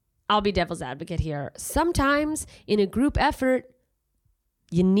 I'll be devil's advocate here. Sometimes in a group effort,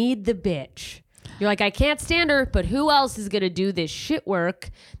 you need the bitch. You're like, I can't stand her, but who else is going to do this shit work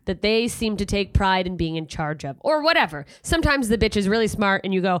that they seem to take pride in being in charge of? Or whatever. Sometimes the bitch is really smart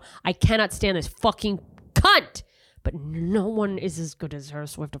and you go, I cannot stand this fucking cunt. But no one is as good as her,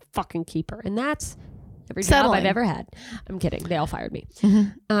 so we have to fucking keep her. And that's every job I've ever had. I'm kidding. They all fired me.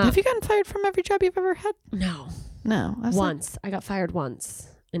 Mm-hmm. Have you gotten fired from every job you've ever had? No. Once. I got fired once.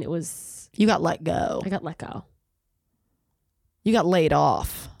 And it was... You got let go. I got let go. You got laid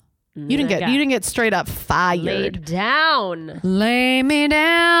off. You didn't get straight up fired. Laid down. Lay me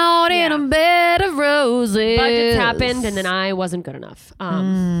down in a bed of roses. Budgets happened, and then I wasn't good enough.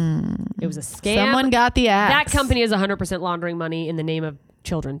 It was a scam. Someone got the axe. That company is 100% laundering money in the name of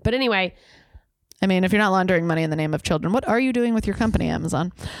children. But anyway, I mean, if you're not laundering money in the name of children, what are you doing with your company,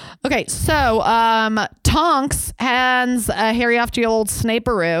 Amazon? Okay, so Tonks hands Harry off to old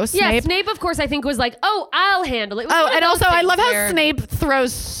Snapearoo. yeah, Snape, of course, I think was like, "Oh, I'll handle it." Oh, and also I love how Snape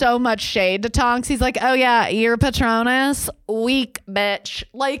throws so much shade to Tonks. He's like, "Oh yeah, you're Patronus, weak bitch."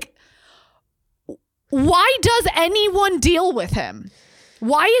 Like, why does anyone deal with him?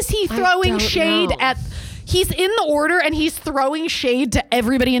 Why is he throwing shade at? He's in the order and he's throwing shade to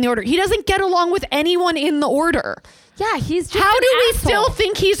everybody in the order. He doesn't get along with anyone in the order. Yeah, he's just How an do we asshole. still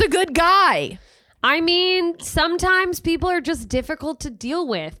think he's a good guy? I mean, sometimes people are just difficult to deal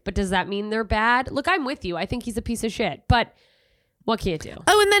with, but does that mean they're bad? Look, I'm with you. I think he's a piece of shit, but what can you do?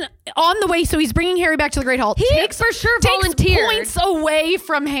 Oh, and then on the way, so he's bringing Harry back to the Great Hall. He for sure volunteered. Takes points away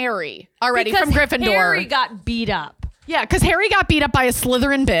from Harry already, because from Gryffindor. Harry got beat up. Yeah, because Harry got beat up by a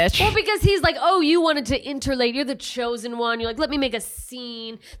Slytherin bitch. Well, because he's like, oh, you wanted to interlate. You're the chosen one. You're like, let me make a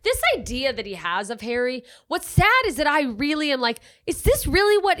scene. This idea that he has of Harry, what's sad is that I really am like, is this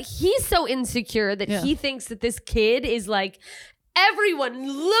really what he's so insecure that he thinks that this kid is like, everyone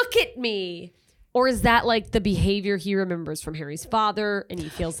look at me? Or is that like the behavior he remembers from Harry's father and he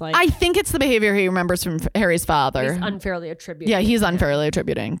feels like... I think it's the behavior he remembers from Harry's father. He's unfairly attributing. Yeah, he's unfairly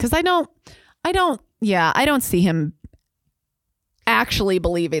attributing. Because I don't see him actually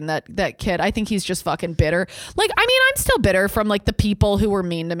believing that kid. I think he's just fucking bitter. Like, I mean, I'm still bitter from like the people who were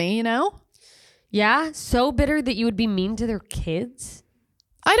mean to me, you know? Yeah, so bitter that you would be mean to their kids?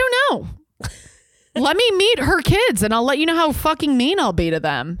 I don't know. Let me meet her kids and I'll let you know how fucking mean I'll be to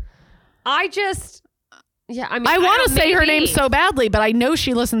them. I mean, want to say her name so badly, but I know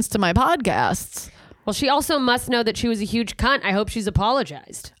she listens to my podcasts. Well, she also must know that she was a huge cunt. I hope she's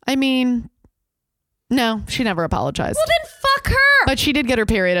apologized. I mean, no, she never apologized. Well, then Fuck her. But she did get her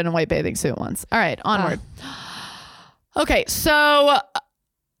period in a white bathing suit once. All right, onward. Okay, so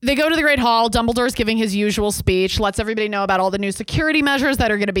they go to the Great Hall. Dumbledore's giving his usual speech, lets everybody know about all the new security measures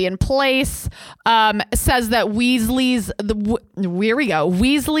that are going to be in place. Says that Weasley's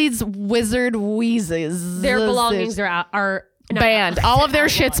wizard wheezes. Their belongings are banned. All of their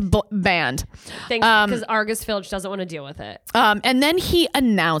shit's banned. Thanks, because Argus Filch doesn't want to deal with it. And then he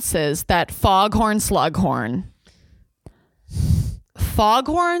announces that Foghorn Slughorn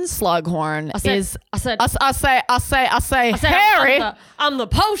is. I say, Harry. I'm the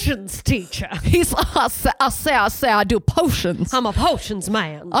potions teacher. I do potions. I'm a potions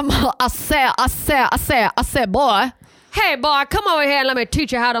man. I say, boy. Hey boy, come over here and let me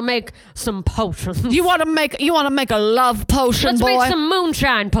teach you how to make some potions. You want to make a love potion, Let's boy? make some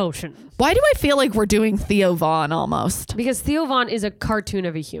moonshine potion. Why do I feel like we're doing Theo Vaughn almost? Because Theo Vaughn is a cartoon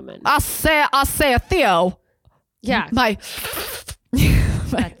of a human. I say, Theo. Yeah.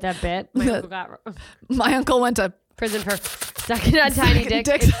 That bit. My uncle went to prison for sucking on tiny dick.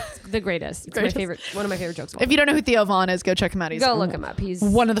 dicks. It's the greatest. It's my favorite. One of my favorite jokes. If you don't know who Theo Vaughn is, go check him out. Go look him up. He's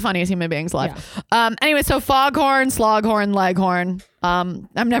one of the funniest human beings alive. Yeah. Anyway, so Foghorn, Slughorn, Leghorn. I'm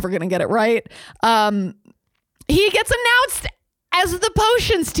never gonna get it right. He gets announced as the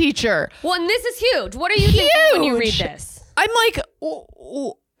potions teacher. Well, and this is huge. What are you thinking when you read this? I'm like,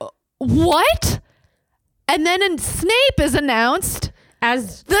 what? And then Snape is announced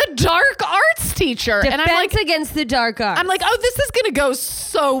as the dark arts teacher. Defense and I'm like, against the dark arts. I'm like, oh, this is going to go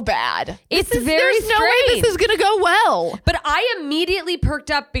so bad. There's no way this is going to go well. But I immediately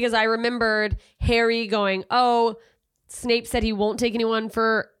perked up because I remembered Harry going, oh, Snape said he won't take anyone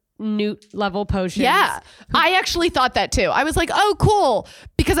for Newt level potions. Yeah. I actually thought that too. I was like, oh, cool.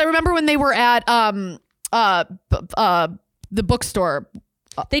 Because I remember when they were at the bookstore.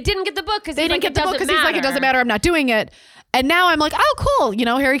 They didn't get the book because they didn't get the book because he's like, it doesn't matter. I'm not doing it. And now I'm like, oh, cool. You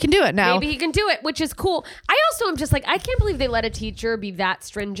know, Harry can do it now. Maybe he can do it, which is cool. I also am just like, I can't believe they let a teacher be that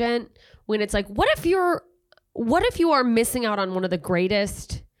stringent when it's like, what if you are missing out on one of the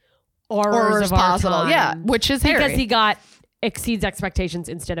greatest horrors of possible? Our time? Yeah, which is Harry. Because he exceeds expectations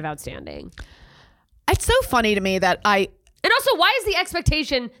instead of outstanding. It's so funny to me that And also, why is the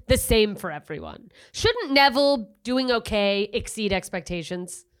expectation the same for everyone? Shouldn't Neville doing okay exceed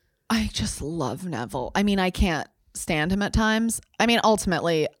expectations? I just love Neville. I mean, I can't stand him at times. I mean,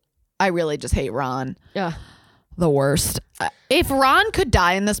 ultimately, I really just hate Ron. Yeah. The worst. If Ron could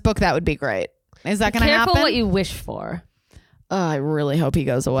die in this book, that would be great. Is that going to happen? Careful what you wish for. I really hope he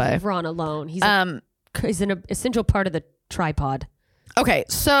goes away. Leave Ron alone. He's an essential part of the tripod. Okay,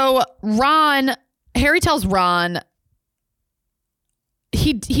 so Harry tells Ron,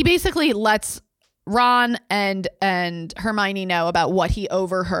 he basically lets Ron and Hermione know about what he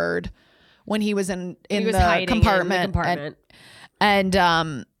overheard when he was in the compartment.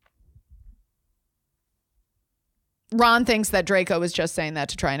 And Ron thinks that Draco was just saying that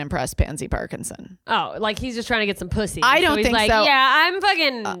to try and impress Pansy Parkinson. Oh, like he's just trying to get some pussy. I don't think so. Yeah, I'm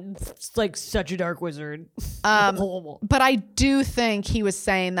fucking like such a dark wizard. But I do think he was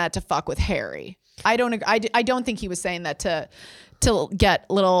saying that to fuck with Harry. I don't think he was saying that to get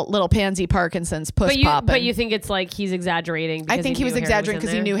little Pansy Parkinson's puss popping. But you think it's like he's exaggerating? I think he was exaggerating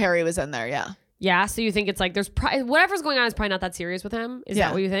because he knew Harry was in there. Yeah. Yeah. So you think it's like there's whatever's going on is probably not that serious with him. Is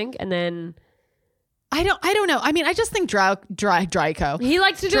that what you think? And then I don't know. I mean, I just think Draco. He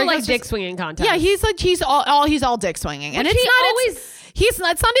likes to do like dick swinging contests. Yeah, he's all dick swinging, and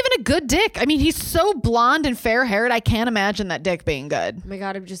it's not even a good dick. I mean, he's so blonde and fair haired. I can't imagine that dick being good. Oh my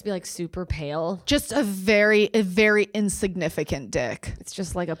God, it'd just be like super pale. Just a very insignificant dick. It's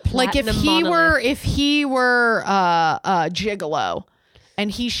just like a platinum if he were Gigolo, and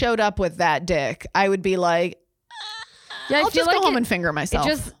he showed up with that dick, I would be like, I'll just go home and finger myself. It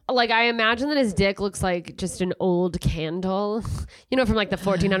just like I imagine that his dick looks like just an old candle, you know, from like the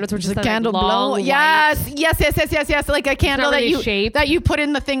 1400s, which is a candle blow. Yes. Like a candle that you put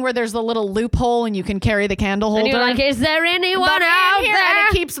in the thing where there's a little loophole and you can carry the candle holder. And you're like, is there anyone out here? there? And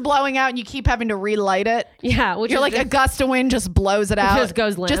it keeps blowing out, and you keep having to relight it. Yeah, which you're like a gust of wind just blows it out. Just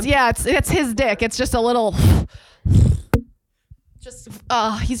goes limp. It's his dick. It's just a little.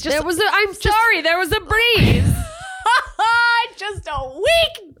 He's just. I'm sorry. There was a breeze. Just a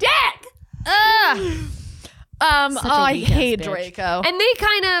weak dick. I hate bitch. Draco. And they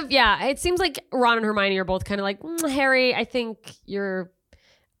kind of, it seems like Ron and Hermione are both kind of like, Harry, I think you're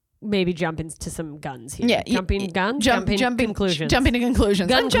maybe jumping to some guns here. Yeah, jumping to conclusions. Jumping to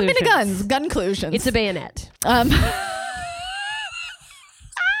conclusions. I'm jumping to guns. Gun conclusions. It's a bayonet.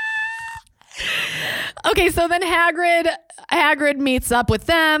 Okay, so then Hagrid meets up with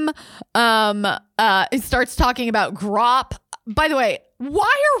them. He starts talking about Grop, by the way,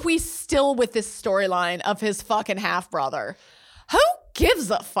 why are we still with this storyline of his fucking half brother? Who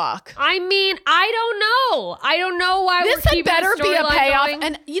gives a fuck? I mean, I don't know. I don't know why This we're had keeping better the be a storyline payoff. going.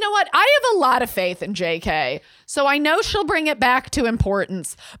 And you know what? I have a lot of faith in JK. So I know she'll bring it back to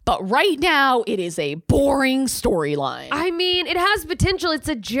importance. But right now, it is a boring storyline. I mean, it has potential. It's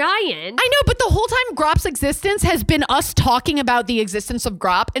a giant. I know, but the whole time Grop's existence has been us talking about the existence of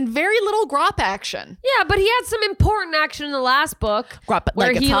Grop and very little Grop action. Yeah, but he had some important action in the last book. Grop it where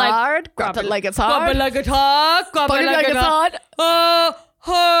like it's he, hard. Grop it like it's hard. Grop it like it's hard. Grop Grop it like it's hard.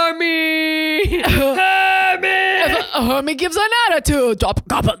 Hermie. Hermie. Hermie gives an attitude.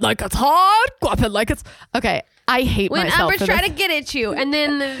 Grop it like it's hard. Grop it like it's... Okay, I hate When myself Umber's for trying this. to get at you, and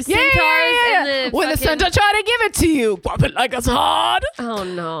then the centaurs Yeah. and the When the fucking- centaur try to give it to you. Grop it like it's hard. Oh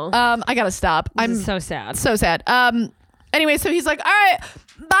no. I gotta stop. I'm This is so sad. so sad. Anyway, so he's like, all right,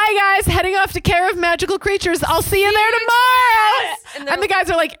 bye guys, heading off to Care of Magical Creatures. I'll see you there tomorrow. And And the guys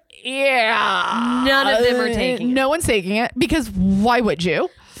are like, yeah. None of them are taking it. No one's taking it because why would you?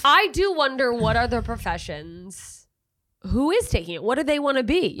 I do wonder what are the professions. Who is taking it? What do they want to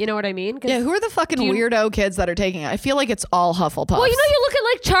be? You know what I mean? 'Cause- Yeah, who are the fucking weirdo kids that are taking it? I feel like it's all Hufflepuffs. Well, you know, you look at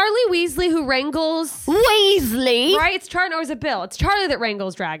like Charlie Weasley who wrangles. Weasley. Right? It's Charlie, or is it Bill? It's Charlie that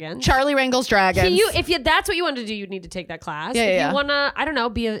wrangles dragons. Charlie wrangles dragons. That's what you want to do, you'd need to take that class. Yeah, if yeah. you want to, I don't know,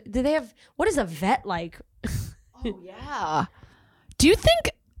 do they have, what is a vet like? Yeah. Do you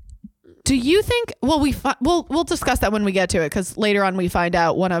think well we'll discuss that when we get to it, because later on we find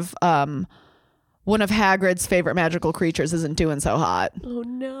out one of Hagrid's favorite magical creatures isn't doing so hot. Oh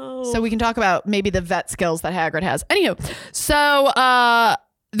no. So we can talk about maybe the vet skills that Hagrid has. Anywho, so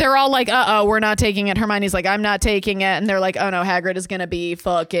they're all like, we're not taking it. Hermione's like, I'm not taking it. And they're like, oh no, Hagrid is gonna be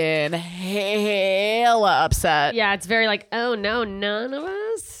fucking hella upset. Yeah, it's very like, oh no, none of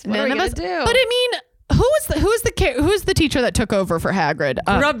us? What None are we of gonna us. do? But I mean, who's the teacher that took over for Hagrid?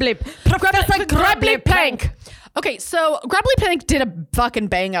 Professor Grubbly Plank. Okay, so Grubbly Plank did a fucking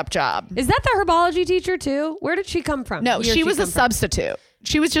bang up job. Is that the herbology teacher too? Where did she come from? No, she was a substitute.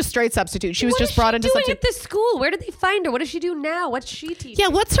 She was just straight substitute. She was just brought into What is she substitute. doing at this school? Where did they find her? What does she do now? What's she teaching? Yeah,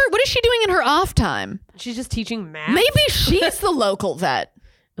 what is she doing in her off time? She's just teaching math. Maybe she's the local vet.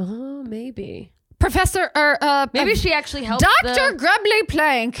 Oh, maybe. Professor Maybe she actually helped Dr. Grubbly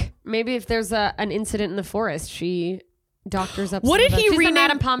Plank. Maybe if there's an incident in the forest, she doctors up. What some did of he she's the rename?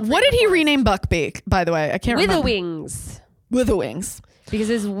 Madame Pomfrey What did in the he forest. rename Buckbeak, by the way? I can't remember. Witherwings. Witherwings. Because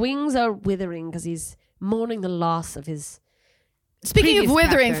his wings are withering because he's mourning the loss of his. Speaking of Previous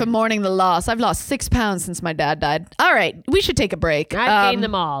withering captor. from mourning the loss, I've lost 6 pounds since my dad died. All right, we should take a break. I've gained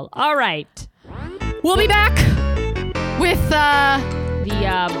them all. All right. We'll be back with The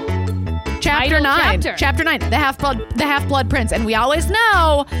chapter Title 9. chapter. Chapter 9, the Half-Blood Prince. And we always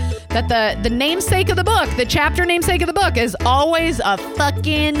know that the namesake of the book, the chapter namesake of the book, is always a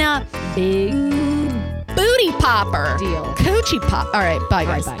fucking big booty popper. deal. Coochie pop. All right, bye,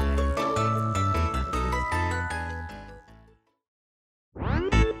 guys. Bye.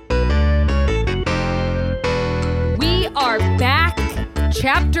 We are back.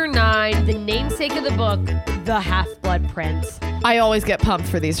 Chapter 9, the namesake of the book, The Half-Blood Prince. I always get pumped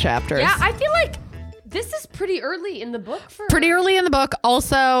for these chapters. Yeah, I feel like this is pretty early in the book for Pretty early in the book.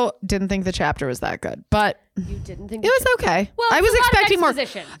 Also, didn't think the chapter was that good, but You didn't think it was okay. Well, I it's was a lot of expecting more.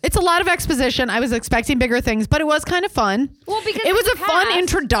 exposition. It's a lot of exposition. I was expecting bigger things, but it was kind of fun. Well, because it was in a the fun past-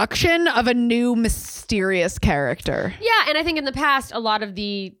 introduction of a new mysterious character. Yeah, and I think in the past, a lot of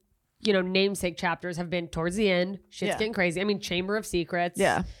the namesake chapters have been towards the end. Shit's Yeah. getting crazy. I mean, Chamber of Secrets.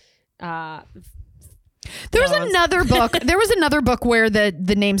 Yeah. Uh, There was No, it's- another book. There was another book where the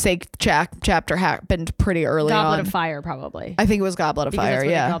namesake chapter happened pretty early Goblet on. of Fire, probably. I think it was Goblet of Because Fire. that's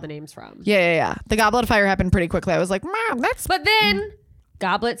where Yeah. they call the names from. Yeah. The Goblet of Fire happened pretty quickly. I was like, that's. But then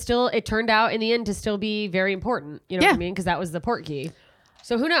Goblet it turned out in the end to still be very important. You know what I Yeah. mean? Because that was the port key.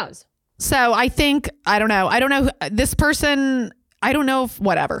 So who knows? So I think I don't know. This person. I don't know if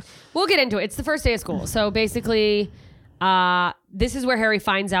whatever. We'll get into it. It's the first day of school. So basically, this is where Harry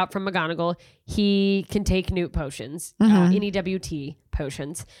finds out from McGonagall he can take Newt potions, NEWT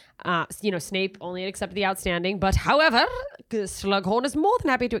potions. Snape only had accepted the outstanding, but however, Slughorn is more than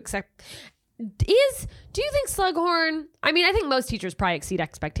happy to accept. Do you think Slughorn? I mean, I think most teachers probably exceed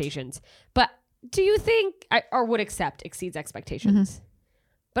expectations, but do you think or would accept exceeds expectations?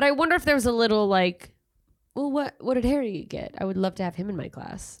 But I wonder if there was a little like. Well, what did Harry get? I would love to have him in my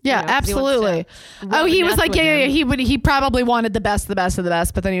class. Yeah, 'cause he wants to absolutely. rub He the was nest like, with yeah. him. He probably wanted the best of the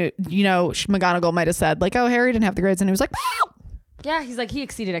best, but then McGonagall might have said like, oh, Harry didn't have the grades, and he was like, wow. Yeah, he's like, he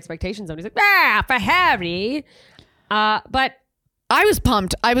exceeded expectations. And he's like, for Harry. But I was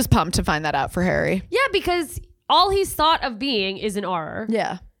pumped. To find that out for Harry. yeah, because all he's thought of being is an Auror.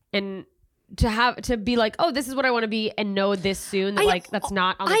 Yeah. And to be like, oh, this is what I want to be, and know this soon that like that's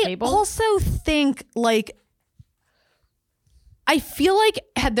not on the table. I also think like I feel like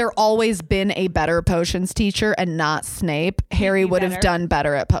had there always been a better potions teacher and not Snape, Harry would have done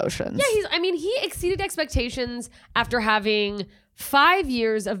better at potions. Yeah, he exceeded expectations after having 5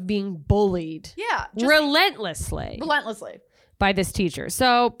 years of being bullied. Yeah, relentlessly by this teacher.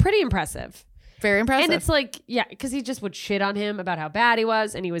 So pretty impressive. Very impressive. And it's like, yeah, because he just would shit on him about how bad he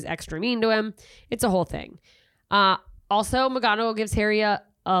was, and he was extra mean to him. It's a whole thing. Also, McGonagall gives Harry a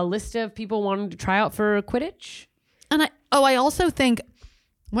list of people wanting to try out for Quidditch. And I also think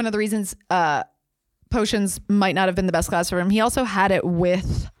one of the reasons potions might not have been the best class for him, he also had it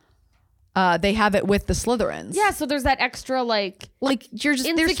with they have it with the Slytherins. Yeah, so there's that extra like you're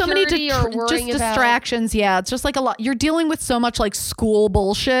just there's so many just distractions. Yeah, it's just like a lot. You're dealing with so much like school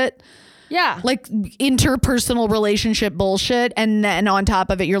bullshit. Yeah. Like interpersonal relationship bullshit. And then on top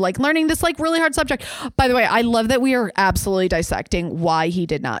of it, you're like learning this like really hard subject. By the way, I love that we are absolutely dissecting why he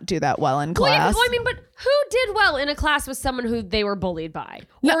did not do that well in class. Well, I mean, but who did well in a class with someone who they were bullied by?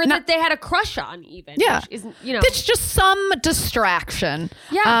 Or that they had a crush on even. Yeah. Which isn't, It's just some distraction.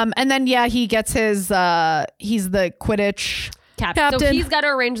 Yeah. And then, he's the Quidditch captain. So he's got to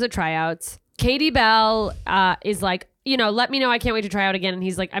arrange the tryouts. Katie Bell is like, let me know. I can't wait to try out again. And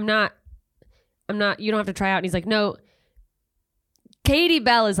he's like, I'm not, you don't have to try out. And he's like, no. Katie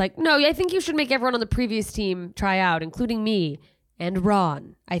Bell is like, no, I think you should make everyone on the previous team try out, including me and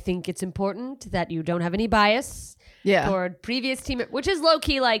Ron. I think it's important that you don't have any bias toward previous team, which is low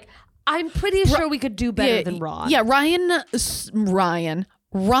key like, I'm pretty sure we could do better than Ron. Yeah, Ron,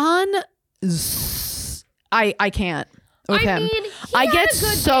 I can't. With him. I get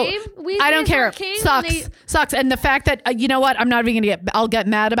so I don't care. Sucks. And the fact that you know what, I'm not even gonna I'll get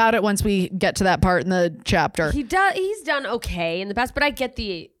mad about it once we get to that part in the chapter. He's done okay in the past, but I get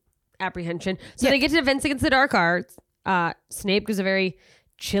the apprehension. So they get to Defense Against the Dark Arts. Snape gives a very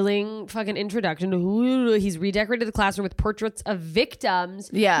chilling fucking introduction. He's redecorated the classroom with portraits of victims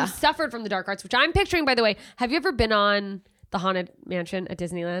who suffered from the Dark Arts, which I'm picturing, by the way. Have you ever been on the Haunted Mansion at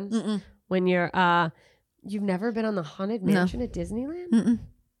Disneyland? Mm-mm. When you're you've never been on the Haunted Mansion at Disneyland? Mm-mm.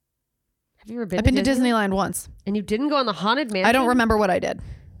 Have you ever been? I've been to Disneyland once, and you didn't go on the Haunted Mansion. I don't remember what I did.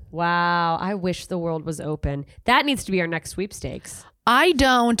 Wow, I wish the world was open. That needs to be our next sweepstakes. I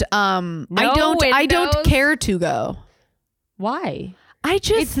don't care to go. Why?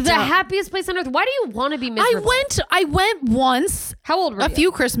 It's the happiest place on earth. Why do you want to be miserable? I went once. How old were you? A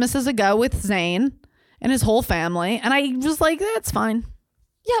few Christmases ago with Zane and his whole family, and I was like, that's fine.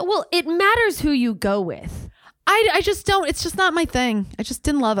 Yeah, well, it matters who you go with. I just don't. It's just not my thing. I just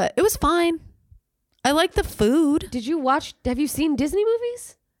didn't love it. It was fine. I like the food. Have you seen Disney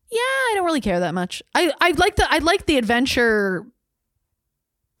movies? Yeah, I don't really care that much. I like the adventure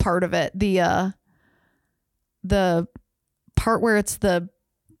part of it. The part where it's the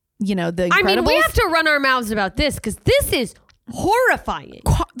Incredibles. I mean, we have to run our mouths about this because this is horrifying.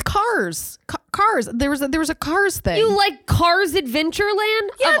 Cars. There was a Cars thing. You like Cars Adventureland?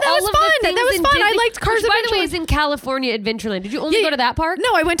 Yeah, that was fun. That was fun. Disney, I liked Cars Adventureland. By the way, is in California Adventureland. Did you only go to that park?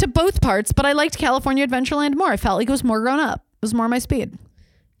 No, I went to both parts, but I liked California Adventureland more. I felt like it was more grown up. It was more my speed.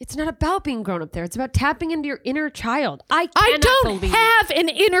 It's not about being grown up there. It's about tapping into your inner child. I don't have an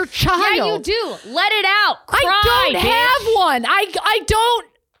inner child. Yeah, you do. Let it out. Cry, I don't bitch. have one. I don't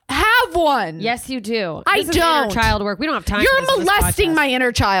have one. Yes, you do. I this is don't. Inner child work. We don't have time. You're molesting my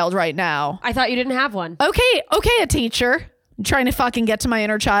inner child right now. I thought you didn't have one. Okay, a teacher. I'm trying to fucking get to my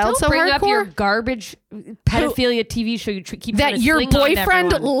inner child. Don't bring hardcore. up your garbage pedophilia TV show you keep that your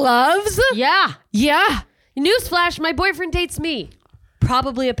boyfriend loves. Yeah. Newsflash: my boyfriend dates me.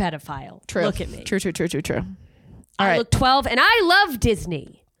 Probably a pedophile. True. Look at me. True. I look 12 and I love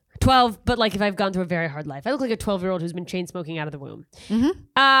Disney. 12, but like if I've gone through a very hard life. I look like a 12-year-old who's been chain smoking out of the womb. Mm-hmm.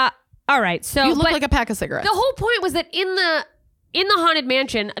 All right. So you look like a pack of cigarettes. The whole point was that in the Haunted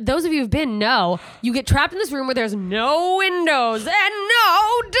Mansion, those of you who've been know, you get trapped in this room where there's no windows and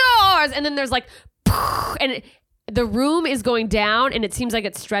no doors. And then there's like, and the room is going down and it seems like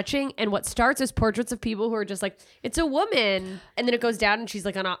it's stretching. And what starts is portraits of people who are just like, it's a woman. And then it goes down and she's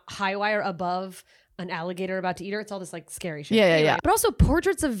like on a high wire above an alligator about to eat her. It's all this like scary shit. Yeah. But also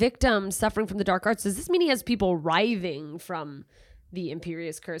portraits of victims suffering from the dark arts. Does this mean he has people writhing from the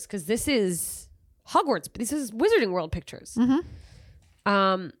Imperious Curse? Because this is Hogwarts. This is Wizarding World pictures.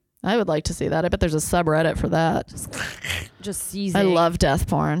 Mm-hmm. I would like to see that. I bet there's a subreddit for that. Just seizing. I love death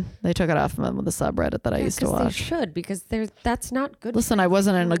porn. They took it off of the subreddit that I used to watch. They should, because that's not good. Listen, I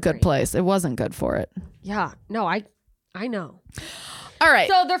wasn't in a good place. It wasn't good for it. Yeah. No, I know. All right.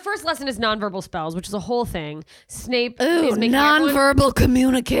 So their first lesson is nonverbal spells, which is a whole thing. Snape Ooh, is making everyone nonverbal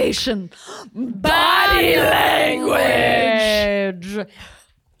communication. Body language.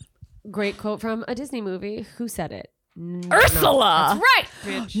 Great quote from a Disney movie. Who said it? Ursula. That's right,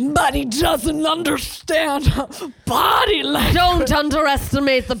 bitch. But he doesn't understand body language. Don't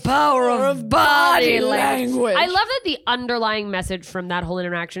underestimate the power of body language. I I love that the underlying message from that whole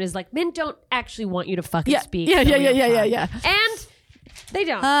interaction is like, men don't actually want you to fucking speak. Yeah. for real fun. And And they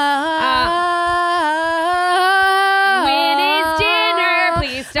don't. Winnie's dinner.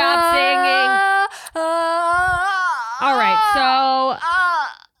 Please stop singing. All right, so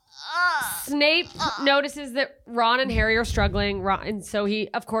Snape notices that Ron and Harry are struggling, and so he,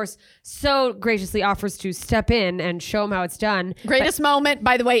 of course, so graciously offers to step in and show him how it's done. Greatest moment,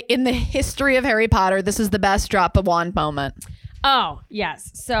 by the way, in the history of Harry Potter. This is the best drop a wand moment. Oh,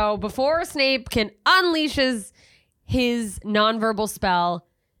 yes. So before Snape can unleash his nonverbal spell,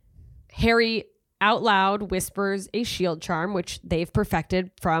 Harry out loud whispers a shield charm, which they've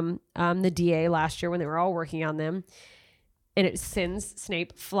perfected from the DA last year when they were all working on them. And it sends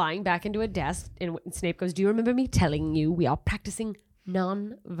Snape flying back into a desk. And Snape goes, "Do you remember me telling you we are practicing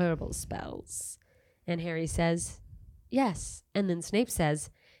non-verbal spells?" And Harry says, "Yes." And then Snape says,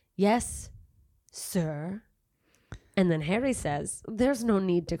 "Yes, sir." And then Harry says, "There's no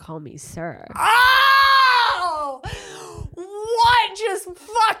need to call me sir." Oh! What? Just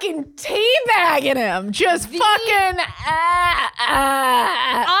fucking teabagging him. Just fucking.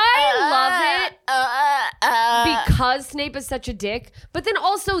 I love it because Snape is such a dick. But then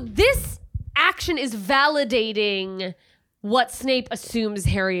also, this action is validating what Snape assumes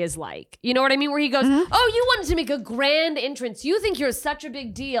Harry is like. You know what I mean? Where he goes, "Oh, you wanted to make a grand entrance. You think you're such a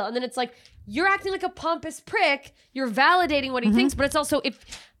big deal." And then it's like, you're acting like a pompous prick. You're validating what he thinks. But it's also,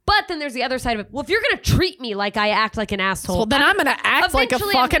 but then there's the other side of it. Well, if you're going to treat me like I act like an asshole, Well, then I'm going to act like a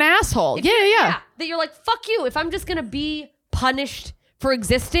fucking asshole. Yeah. That you're like, fuck you. If I'm just going to be punished for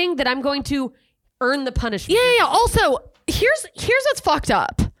existing, then I'm going to earn the punishment. Yeah. Also, here's what's fucked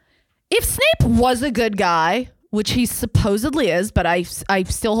up. If Snape was a good guy, which he supposedly is, but I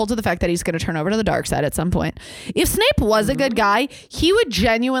still hold to the fact that he's going to turn over to the dark side at some point. If Snape was a good guy, he would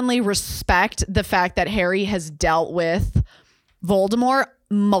genuinely respect the fact that Harry has dealt with Voldemort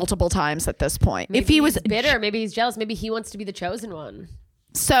multiple times at this point. Maybe if he was bitter, maybe he's jealous, maybe he wants to be the chosen one.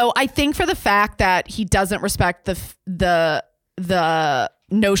 So I think for the fact that he doesn't respect the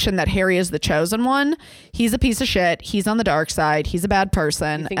notion that Harry is the chosen one, he's a piece of shit. He's on the dark side. He's a bad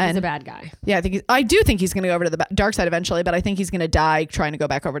person. I think he's a bad guy. Yeah, I do think he's going to go over to the dark side eventually, but I think he's going to die trying to go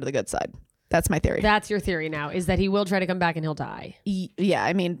back over to the good side. That's my theory. That's your theory now, is that he will try to come back and he'll die. Yeah,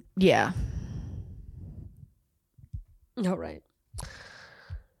 I mean, yeah. All right.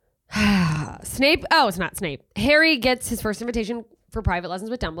 Snape. Oh, it's not Snape. Harry gets his first invitation for private lessons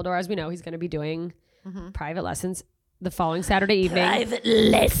with Dumbledore. As we know, he's going to be doing private lessons the following Saturday evening. Private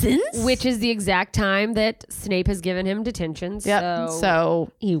lessons? Which is the exact time that Snape has given him detention. Yep.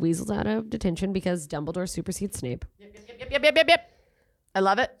 So he weasels out of detention because Dumbledore supersedes Snape. Yep. I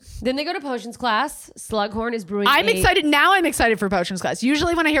love it. Then they go to potions class. Slughorn is brewing. I'm excited. Now I'm excited for potions class.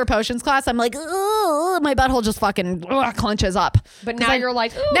 Usually when I hear potions class, I'm like, oh, my butthole just fucking clenches up. But now you're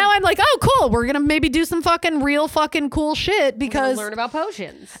like, ooh. Now I'm like, oh, cool. We're going to maybe do some fucking real fucking cool shit because learn about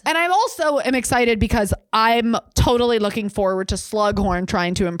potions. And I'm also excited because I'm totally looking forward to Slughorn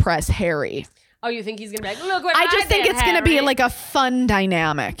trying to impress Harry. Oh, you think he's going to be like, look what I just think it's going to be like a fun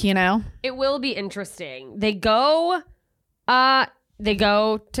dynamic, you know? It will be interesting. They go to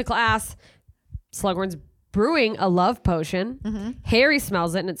class. Slughorn's brewing a love potion. Harry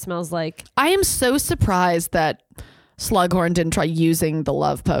smells it and it smells like... I am so surprised that Slughorn didn't try using the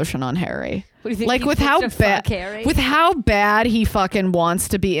love potion on Harry. What do you think? Like with how bad he fucking wants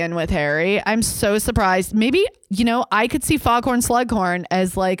to be in with Harry. I'm so surprised. Maybe, I could see Foghorn Slughorn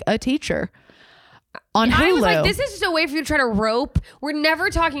as like a teacher on Hulu. I was like, this is just a way for you to try to rope. We're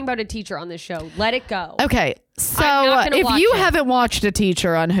never talking about a teacher on this show. Let it go. Okay. So if you haven't watched A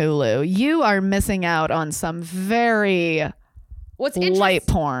Teacher on Hulu, you are missing out on some very light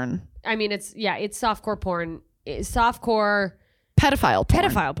porn. I mean, it's softcore porn. It's softcore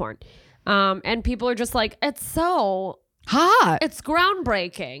pedophile porn. And people are just like, it's so hot. It's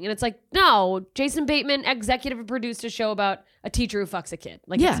groundbreaking. And it's like, no, Jason Bateman executive produced a show about a teacher who fucks a kid.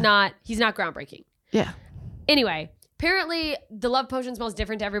 Like he's not groundbreaking. Yeah. Anyway, apparently the love potion smells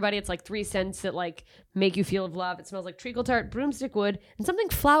different to everybody. It's like 3 scents that like make you feel of love. It smells like treacle tart, broomstick wood, and something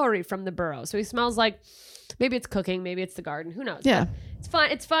flowery from the burrow. So he smells like maybe it's cooking, maybe it's the garden. Who knows? Yeah.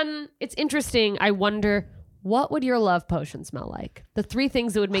 But it's fun. It's interesting. I wonder, what would your love potion smell like? The 3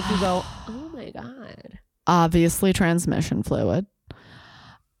 things that would make you go, oh my God. Obviously transmission fluid.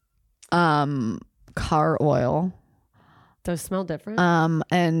 car oil. Those smell different.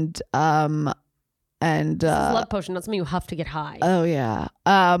 And Love potion, not something you huff to get high. oh yeah.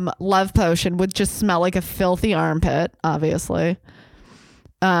 Love potion would just smell like a filthy armpit, obviously.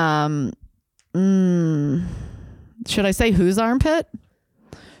 Should I say whose armpit?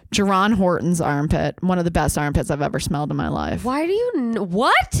 Jerron Horton's armpit. One of the best armpits I've ever smelled in my life. Why do you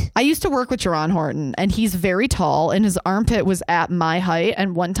what? I used to work with Jerron Horton, and he's very tall, and his armpit was at my height.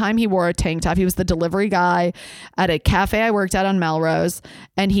 And one time he wore a tank top. He was the delivery guy at a cafe I worked at on Melrose,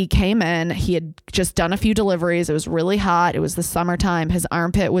 and he came in. He had just done a few deliveries. It was really hot. It was the summertime. His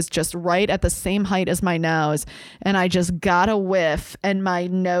armpit was just right at the same height as my nose, and I just got a whiff, and my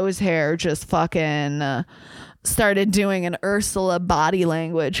nose hair just fucking started doing an Ursula body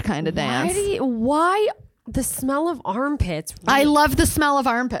language kind of dance. Why the smell of armpits? I love the smell of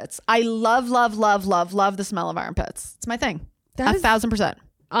armpits. I love the smell of armpits. It's my thing. That is 1,000%.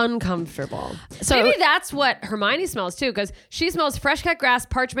 uncomfortable. So maybe that's what Hermione smells too, because she smells fresh cut grass,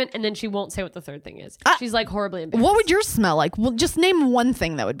 parchment, and then she won't say what the third thing is. She's like horribly embarrassed. what would yours smell like? Well, just name one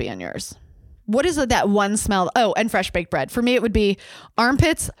thing that would be on yours. What is it, that one smell? Oh, and fresh baked bread. For me, it would be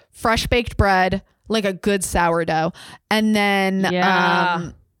armpits, fresh baked bread, like a good sourdough, and then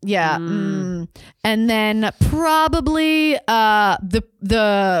and then probably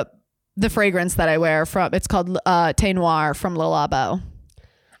the fragrance that I wear from, it's called Thé Noir from Le Labo.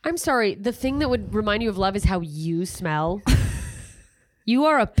 I'm sorry. The thing that would remind you of love is how you smell. You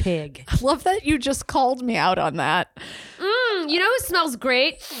are a pig. I love that you just called me out on that. You know who smells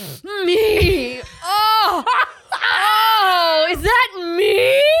great? Me. Oh, is that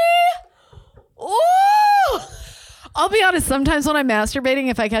me? Ooh! I'll be honest, sometimes when I'm masturbating,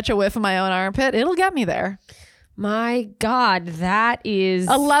 if I catch a whiff of my own armpit, it'll get me there. My God, that is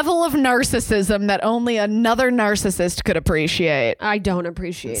a level of narcissism that only another narcissist could appreciate. I don't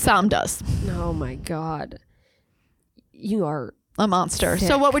appreciate Sam does. Oh my God. You are a monster. sick.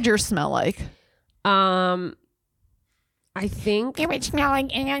 So what would yours smell like? I think It would smell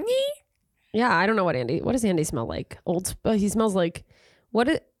like Andy. Yeah, I don't know what does Andy smell like? He smells like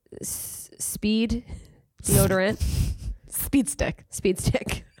Speed deodorant, Speed stick,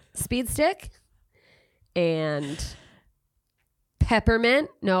 and peppermint.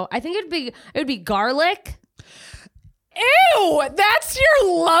 No, I think it would be garlic. Ew, that's your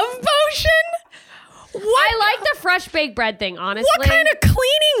love potion? What? I like the fresh baked bread thing, honestly. What kind of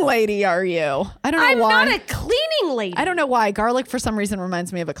cleaning lady are you? I don't know I'm why. not a cleaning lady. I don't know why. Garlic for some reason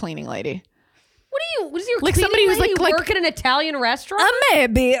reminds me of a cleaning lady. What is your like cleaning somebody who's lady? like work at an Italian restaurant?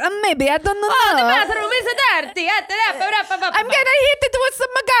 Maybe. I don't know. Oh, the bathroom is dirty. I'm gonna hit it with some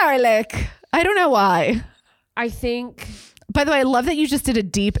garlic. I don't know why. I think. By the way, I love that you just did a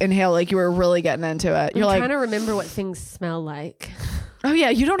deep inhale, like you were really getting into it. You're I'm like, trying to remember what things smell like. Oh yeah,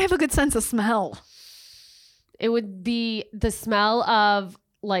 you don't have a good sense of smell. It would be the smell of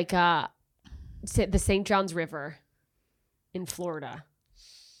like the St. John's River in Florida.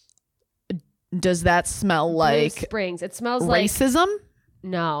 Does that smell like Blue Springs? It smells racism?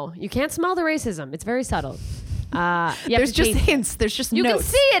 No, you can't smell the racism. It's very subtle. There's just hints. There's just you notes.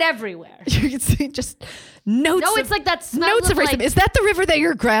 can see it everywhere. You can see just notes. No, it's like that smell notes of racism. like, Is that the river that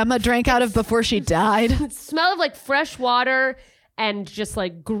your grandma drank out of before she died? Smell of like fresh water and just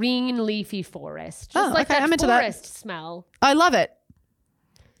like green leafy forest. Just like okay, that I'm into forest that. smell. I love it.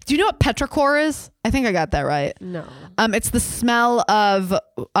 Do you know what petrichor is? I think I got that right. No. It's the smell of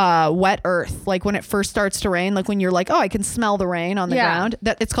wet earth. Like when it first starts to rain, like when you're like, oh, I can smell the rain on the ground.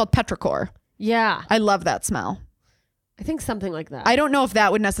 That it's called petrichor. Yeah. I love that smell. I think something like that. I don't know if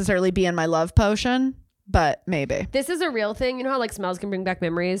that would necessarily be in my love potion, but maybe. This is a real thing. You know how like smells can bring back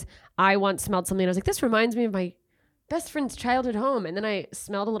memories? I once smelled something and I was like, this reminds me of my best friend's childhood home. And then I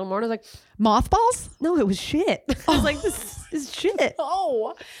smelled a little more and I was like, mothballs? no, it was shit. I was like, this is shit.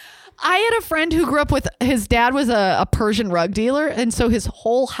 Oh, I had a friend who grew up with, his dad was a Persian rug dealer. And so his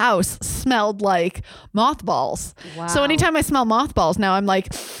whole house smelled like mothballs. Wow. So anytime I smell mothballs now, I'm like,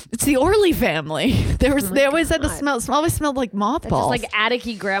 it's the Orley family. They always had the smell. It always smelled like mothballs. That's just like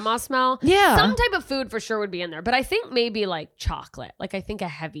attic-y grandma smell. Yeah. Some type of food for sure would be in there. But I think maybe like chocolate. Like I think a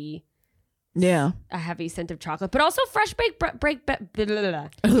heavy scent of chocolate. But also fresh baked bread. You know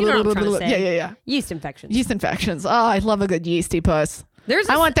what I'm trying to say. Yeah. Yeast infections. Yeast infections. Oh, I love a good yeasty puss.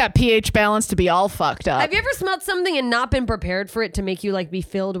 I want that pH balance to be all fucked up. Have you ever smelled something and not been prepared for it to make you like be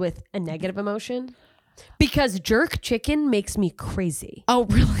filled with a negative emotion? Because jerk chicken makes me crazy. Oh,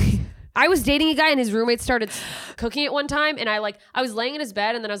 really? I was dating a guy and his roommate started cooking it one time and I was laying in his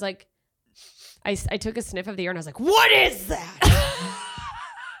bed and then I was like, I took a sniff of the air and I was like, what is that?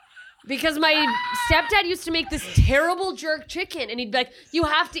 Because my stepdad used to make this terrible jerk chicken, and he'd be like, "You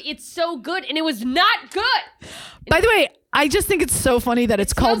have to. It's so good," and it was not good. By the way, I just think it's so funny that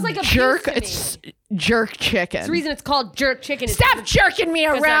it's called like abuse jerk. to me. It's jerk chicken. That's the reason it's called jerk chicken. Is Stop jerking me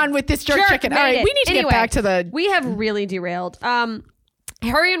around with this jerk chicken. All right, we need to get back to the. We have really derailed.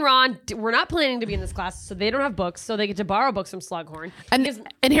 Harry and Ron were not planning to be in this class, so they don't have books, so they get to borrow books from Slughorn.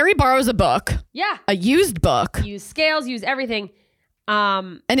 And Harry borrows a book. Yeah. A used book. Use scales, use everything.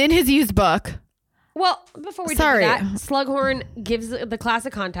 And in his used book. Well, before we do that, Slughorn gives the class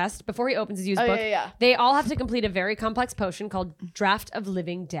a contest before he opens his used book. Yeah. They all have to complete a very complex potion called Draft of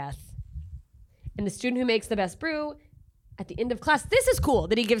Living Death. And the student who makes the best brew at the end of class, this is cool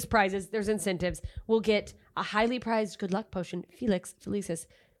that he gives prizes. There's incentives. Will get a highly prized good luck potion, Felix Felicis,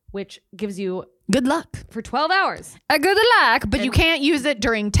 which gives you good luck for 12 hours. A good luck, but you can't use it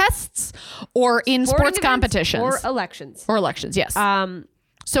during tests or in sports competitions or elections. Yes.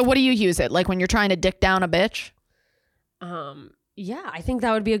 So what do you use it? Like when you're trying to dick down a bitch? Yeah, I think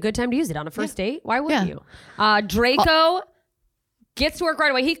that would be a good time to use it on a first date. Why wouldn't you? Draco gets to work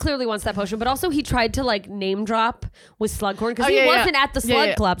right away. He clearly wants that potion, but also he tried to like name drop with Slughorn because he wasn't at the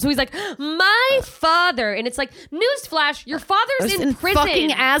Slug Club. So he's like, my father. And it's like, newsflash, your father's in prison. Fucking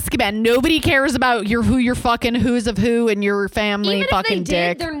Azkaban. Nobody cares about who you're fucking who's of who and your family. Even fucking if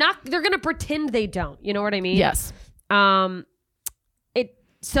they dick. did, they're going to pretend they don't. You know what I mean? Yes.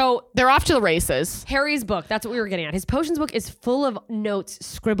 So they're off to the races. Harry's book, that's what we were getting at. His potions book is full of notes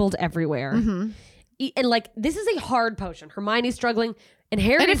scribbled everywhere. Mm-hmm. And like, this is a hard potion. Hermione's struggling, and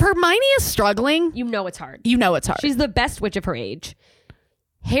Harry. And if Hermione is struggling, you know it's hard. She's the best witch of her age.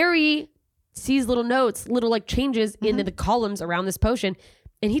 Harry sees little notes, little like changes in the columns around this potion,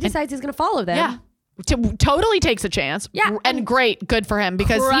 and he decides he's going to follow them. Yeah. Totally takes a chance. Yeah. And great. Good for him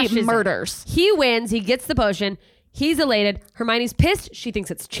because he murders. He wins. He gets the potion. He's elated. Hermione's pissed. She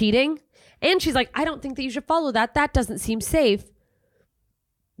thinks it's cheating. And she's like, I don't think that you should follow that. That doesn't seem safe.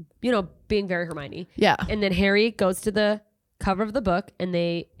 You know, being very Hermione. Yeah. And then Harry goes to the cover of the book and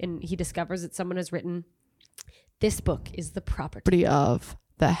he discovers that someone has written, this book is the property of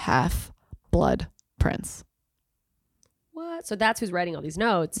the Half-Blood Prince. What? So that's who's writing all these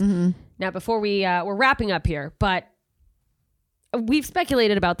notes. Mm-hmm. Now, before we're wrapping up here, but we've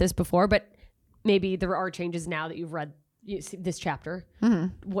speculated about this before, but maybe there are changes now that you've read this chapter.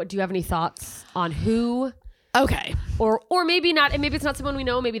 Mm-hmm. What do you have any thoughts on who? Okay. Or maybe not, and maybe it's not someone we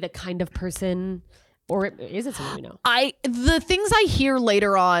know, maybe the kind of person, or is it someone we know? The things I hear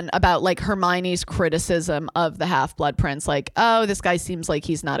later on about like Hermione's criticism of the Half-Blood Prince, like, oh, this guy seems like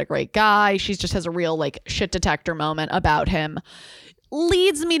he's not a great guy. She just has a real like shit detector moment about him,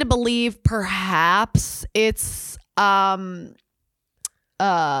 leads me to believe perhaps it's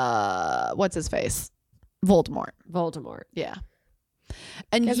what's his face? Voldemort. Yeah.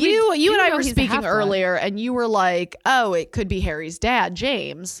 And you and I were speaking earlier, and you were like, "Oh, it could be Harry's dad,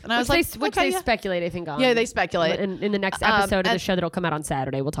 James." And I was like, "Which they speculate, I think, on." Yeah, they speculate in the next episode of the show that'll come out on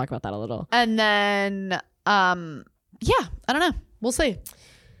Saturday. We'll talk about that a little. And then, I don't know. We'll see.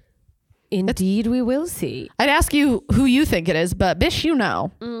 Indeed, we will see. I'd ask you who you think it is, but Bish, you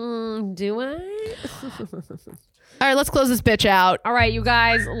know. Do I? All right, let's close this bitch out. All right, you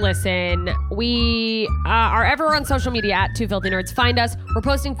guys, listen. We are everywhere on social media at Two Filthy Nerds. Find us. We're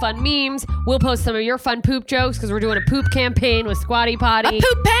posting fun memes. We'll post some of your fun poop jokes because we're doing a poop campaign with Squatty Potty. A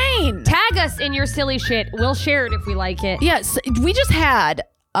poop pain. Tag us in your silly shit. We'll share it if we like it. Yes, we just had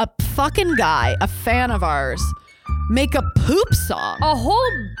a fucking guy, a fan of ours, make a poop song. A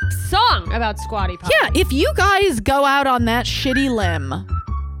whole song about Squatty Potty. Yeah, if you guys go out on that shitty limb,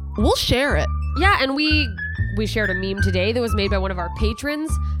 we'll share it. Yeah, and we shared a meme today that was made by one of our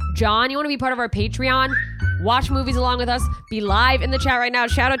patrons. John, you want to be part of our Patreon? Watch movies along with us. Be live in the chat right now.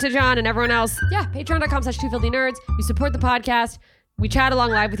 Shout out to John and everyone else. Yeah, patreon.com/twofilthynerds. We support the podcast. We chat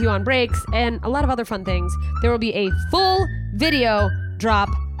along live with you on breaks and a lot of other fun things. There will be a full video drop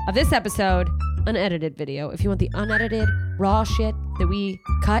of this episode, unedited video. If you want the unedited, raw shit that we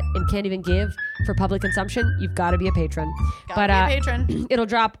cut and can't even give for public consumption, you've got to be a patron. Gotta be a patron. It'll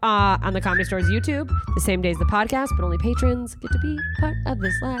drop on the Comedy Store's YouTube the same day as the podcast, but only patrons get to be part of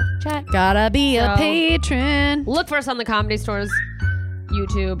this live chat. Gotta be a patron. Look for us on the Comedy Store's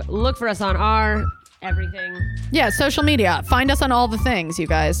YouTube. Look for us on our everything. Yeah, social media. Find us on all the things, you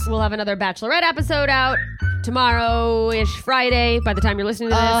guys. We'll have another Bachelorette episode out tomorrow-ish, Friday, by the time you're listening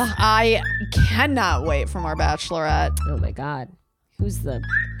to this. I cannot wait for more Bachelorette. Oh my God. Who's the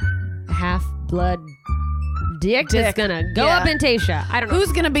half-blood dick that's gonna go up in Tayshia? I don't know.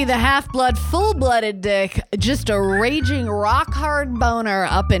 Who's gonna be the half-blood, full-blooded dick, just a raging rock-hard boner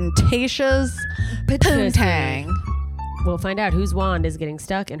up in Tayshia's poontang? we'll find out whose wand is getting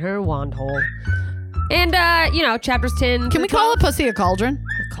stuck in her wand hole. And, chapters 10. Can we call a pussy a cauldron?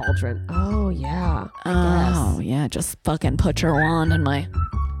 A cauldron? Oh, yeah. Oh, yeah. Just fucking put your wand in my...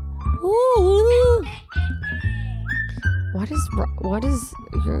 Ooh.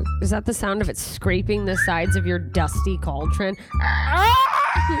 Is that the sound of it scraping the sides of your dusty cauldron?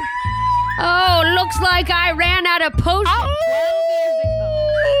 Oh, looks like I ran out of potion 12 years ago.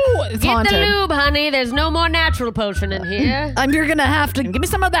 It's Get haunted. the lube, honey. There's no more natural potion in here. You're gonna have to give me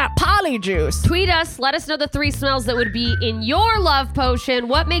some of that poly juice. Tweet us. Let us know the 3 smells that would be in your love potion.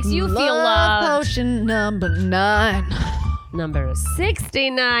 What makes you feel loved? Potion number 9. Number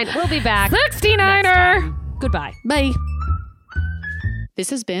 69. We'll be back. 69er. Goodbye. Bye. This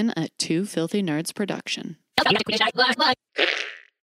has been a Two Filthy Nerds production.